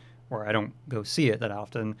often, or I don't go see it that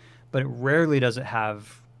often, but it rarely does it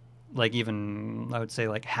have even, I would say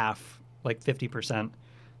half, 50%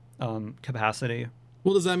 capacity.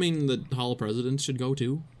 Well, does that mean the Hall of Presidents should go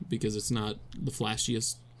too? Because it's not the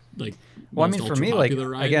flashiest, well, I mean, for me,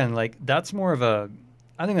 ride? Again, that's more of a,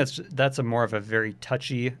 I think that's a more of a very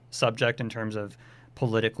touchy subject in terms of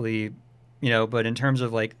politically, but in terms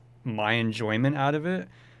of my enjoyment out of it,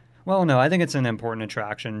 well, no, I think it's an important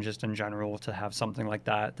attraction just in general to have something like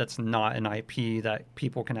that. That's not an IP that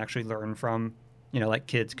people can actually learn from.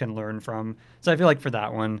 Kids can learn from. So I feel for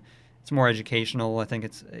that one, it's more educational. I think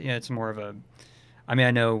it's more of a, I mean,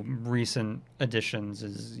 I know recent additions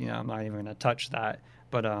is, I'm not even going to touch that,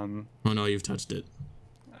 but oh no, you've touched it.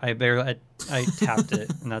 I tapped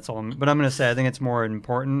it, and that's all. But I'm going to say I think it's more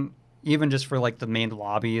important, even just for the main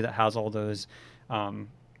lobby that has all those,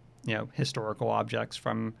 historical objects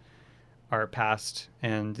from our past,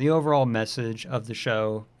 and the overall message of the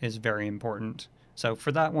show is very important. So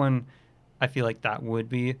for that one, I feel that would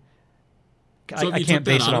be. So I can't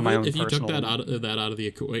base it on my own. If you personal... took that out of the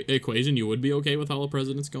equation, you would be okay with Hall of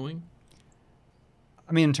Presidents going?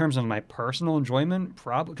 I mean, in terms of my personal enjoyment,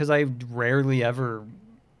 probably, because I rarely ever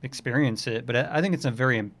experience it. But I think it's a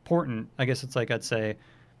very important. I guess it's I'd say.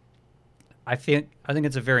 I think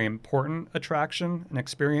it's a very important attraction and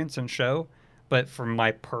experience and show. But for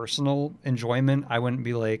my personal enjoyment, I wouldn't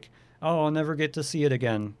be oh, I'll never get to see it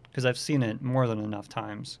again because I've seen it more than enough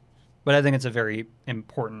times. But I think it's a very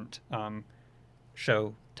important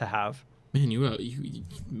show to have. Man,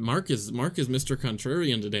 Mark is Mr.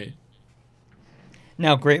 Contrarian today.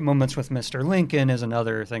 Now, great moments with Mr. Lincoln is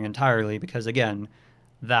another thing entirely, because again,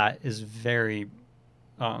 that is very,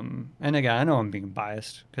 and again, I know I'm being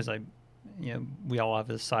biased because we all have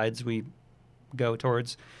the sides we go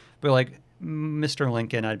towards, but like Mr.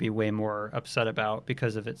 Lincoln, I'd be way more upset about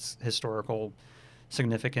because of its historical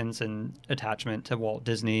significance and attachment to Walt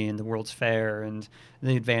Disney and the World's Fair and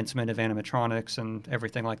the advancement of animatronics and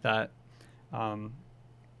everything like that.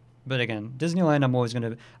 But again,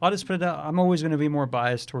 Disneyland, I'll just put it out, I'm always going to be more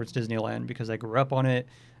biased towards Disneyland because I grew up on it.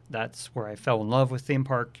 That's where I fell in love with theme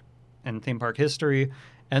park and theme park history.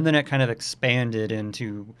 And then it kind of expanded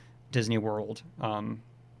into Disney World.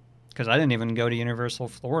 Because I didn't even go to Universal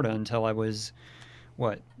Florida until I was,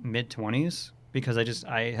 mid-20s? Because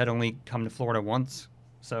I had only come to Florida once.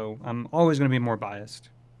 So I'm always going to be more biased.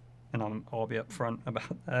 And I'll be upfront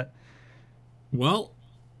about that. Well,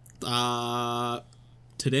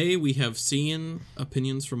 today we have seen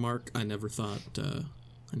opinions from Mark I never thought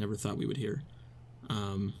we would hear.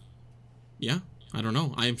 Yeah, I don't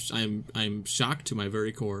know. I'm shocked to my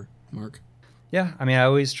very core, Mark. Yeah, I mean, I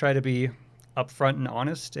always try to be upfront and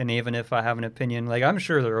honest, and even if I have an opinion, like I'm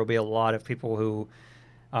sure there will be a lot of people who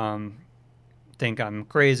think I'm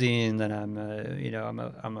crazy and that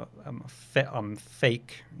I'm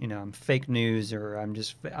fake, I'm fake news, or I'm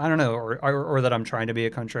just, I don't know, or that I'm trying to be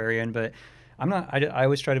a contrarian, but I'm not. I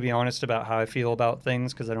always try to be honest about how I feel about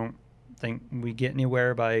things because I don't think we get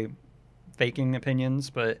anywhere by faking opinions,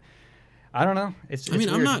 but I don't know. It's weird.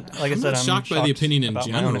 I'm not shocked by the opinion in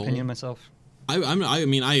general. My own opinion myself. I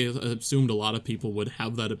assumed a lot of people would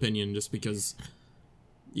have that opinion just because.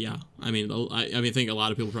 Yeah, I think a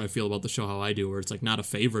lot of people probably feel about the show how I do, where it's like not a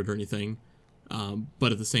favorite or anything,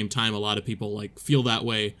 but at the same time, a lot of people like feel that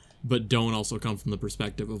way, but don't also come from the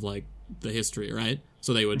perspective of like the history, right?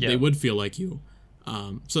 So they would feel like you.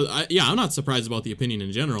 I'm not surprised about the opinion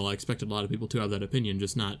in general. I expected a lot of people to have that opinion,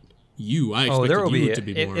 just not you. I expected you to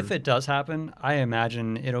be more. If it does happen, I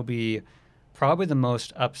imagine it'll be probably the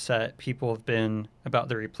most upset people have been about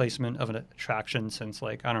the replacement of an attraction since,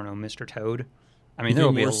 like, I don't know, Mr. Toad. I mean, there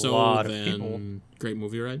will be a lot of people. Great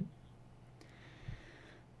Movie Ride?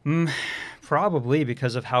 Probably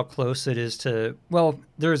because of how close it is to... Well,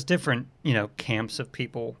 there's different, camps of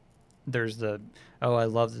people. There's I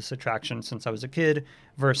love this attraction since I was a kid,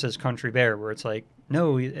 versus Country Bear, where it's like,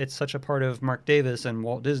 no, it's such a part of Mark Davis and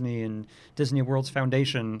Walt Disney and Disney World's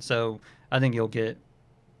foundation. So I think you'll get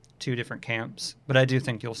two different camps. But I do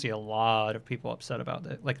think you'll see a lot of people upset about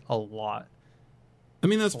it. Like, a lot. I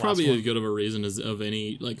mean, that's probably as good of a reason as of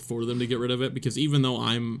any, like, for them to get rid of it, because even though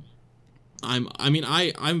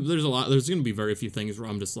there's going to be very few things where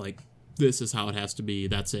I'm just like, this is how it has to be,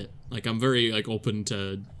 that's it. Like, I'm very, like, open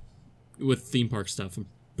to, with theme park stuff, I'm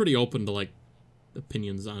pretty open to, like,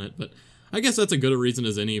 opinions on it, but I guess that's as good a reason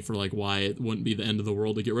as any for, like, why it wouldn't be the end of the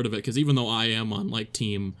world to get rid of it, because even though I am on, like,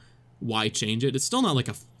 team why change it, it's still not, like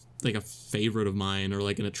a favorite of mine, or,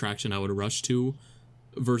 like, an attraction I would rush to,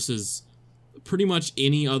 versus pretty much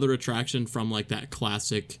any other attraction from, like, that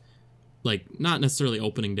classic, like, not necessarily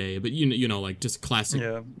opening day, but like, just classic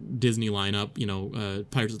Disney lineup,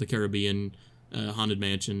 Pirates of the Caribbean, Haunted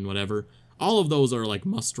Mansion, whatever. All of those are, like,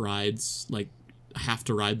 must rides, like, have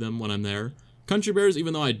to ride them when I'm there. Country Bears,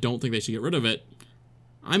 even though I don't think they should get rid of it,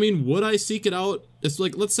 I mean, would I seek it out? It's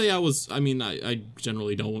like, let's say I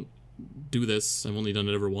generally don't do this, I've only done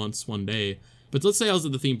it ever once, one day, but let's say I was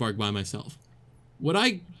at the theme park by myself. Would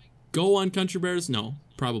I go on Country Bears? No,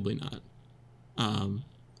 probably not.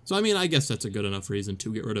 So, I mean, I guess that's a good enough reason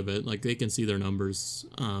to get rid of it. Like, they can see their numbers.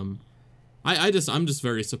 I'm just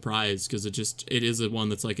very surprised because it is a one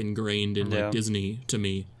that's, like, ingrained in like Disney to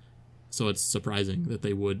me. So it's surprising that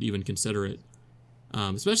they would even consider it.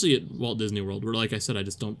 Especially at Walt Disney World, where, like I said, I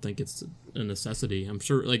just don't think it's a necessity. I'm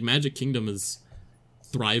sure, like, Magic Kingdom is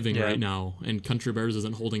thriving right now, and Country Bears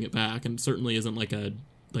isn't holding it back, and certainly isn't like a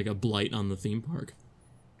blight on the theme park.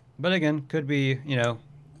 But again, could be,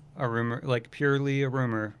 a rumor, like purely a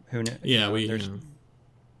rumor. Who knows? Yeah,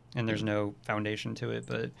 and there's no foundation to it.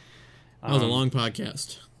 But that was a long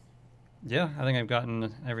podcast. Yeah, I think I've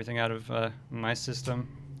gotten everything out of my system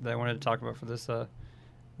that I wanted to talk about for this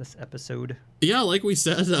episode. Yeah, like we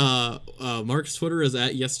said, Mark's Twitter is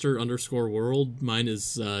at @yester_world. Mine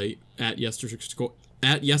is at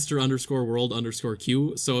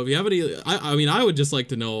 @yester_world_q. So if you have any, I would just like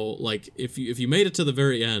to know, like, if you made it to the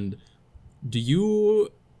very end,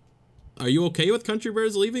 are you okay with Country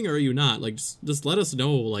Bears leaving, or are you not? Like, just let us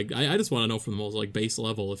know. Like, I just want to know from the most, like, base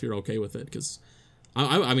level if you're okay with it, because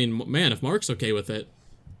I mean, man, if Mark's okay with it,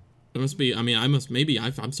 it must be. I mean, I'm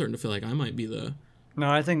starting to feel like I might be the. No,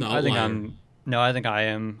 I think No, I think I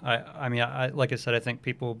am. I mean, like I said, I think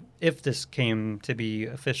people, if this came to be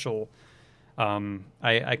official,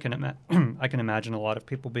 I can I can imagine a lot of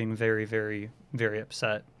people being very, very, very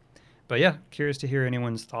upset. But yeah, curious to hear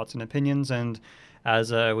anyone's thoughts and opinions. And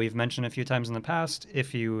as we've mentioned a few times in the past,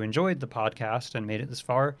 if you enjoyed the podcast and made it this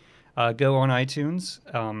far, go on iTunes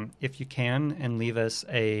if you can and leave us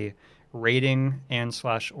a rating and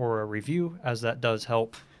 / or a review, as that does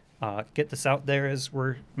help get this out there as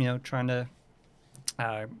we're trying to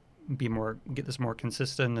get this more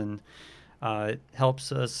consistent, and it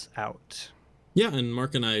helps us out. Yeah, and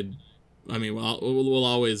Mark and I mean, we'll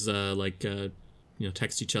always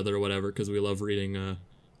text each other or whatever, because we love reading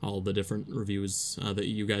all the different reviews that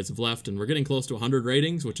you guys have left, and we're getting close to 100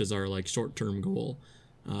 ratings, which is our short-term goal.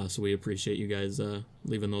 So we appreciate you guys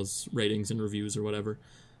leaving those ratings and reviews or whatever.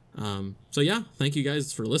 So yeah, thank you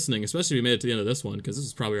guys for listening, especially if you made it to the end of this one, because this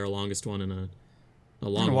is probably our longest one in a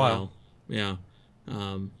long while. Yeah.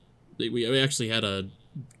 We actually had a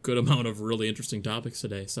good amount of really interesting topics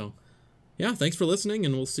today. So yeah, thanks for listening,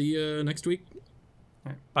 and we'll see you next week.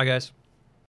 All right. Bye, guys.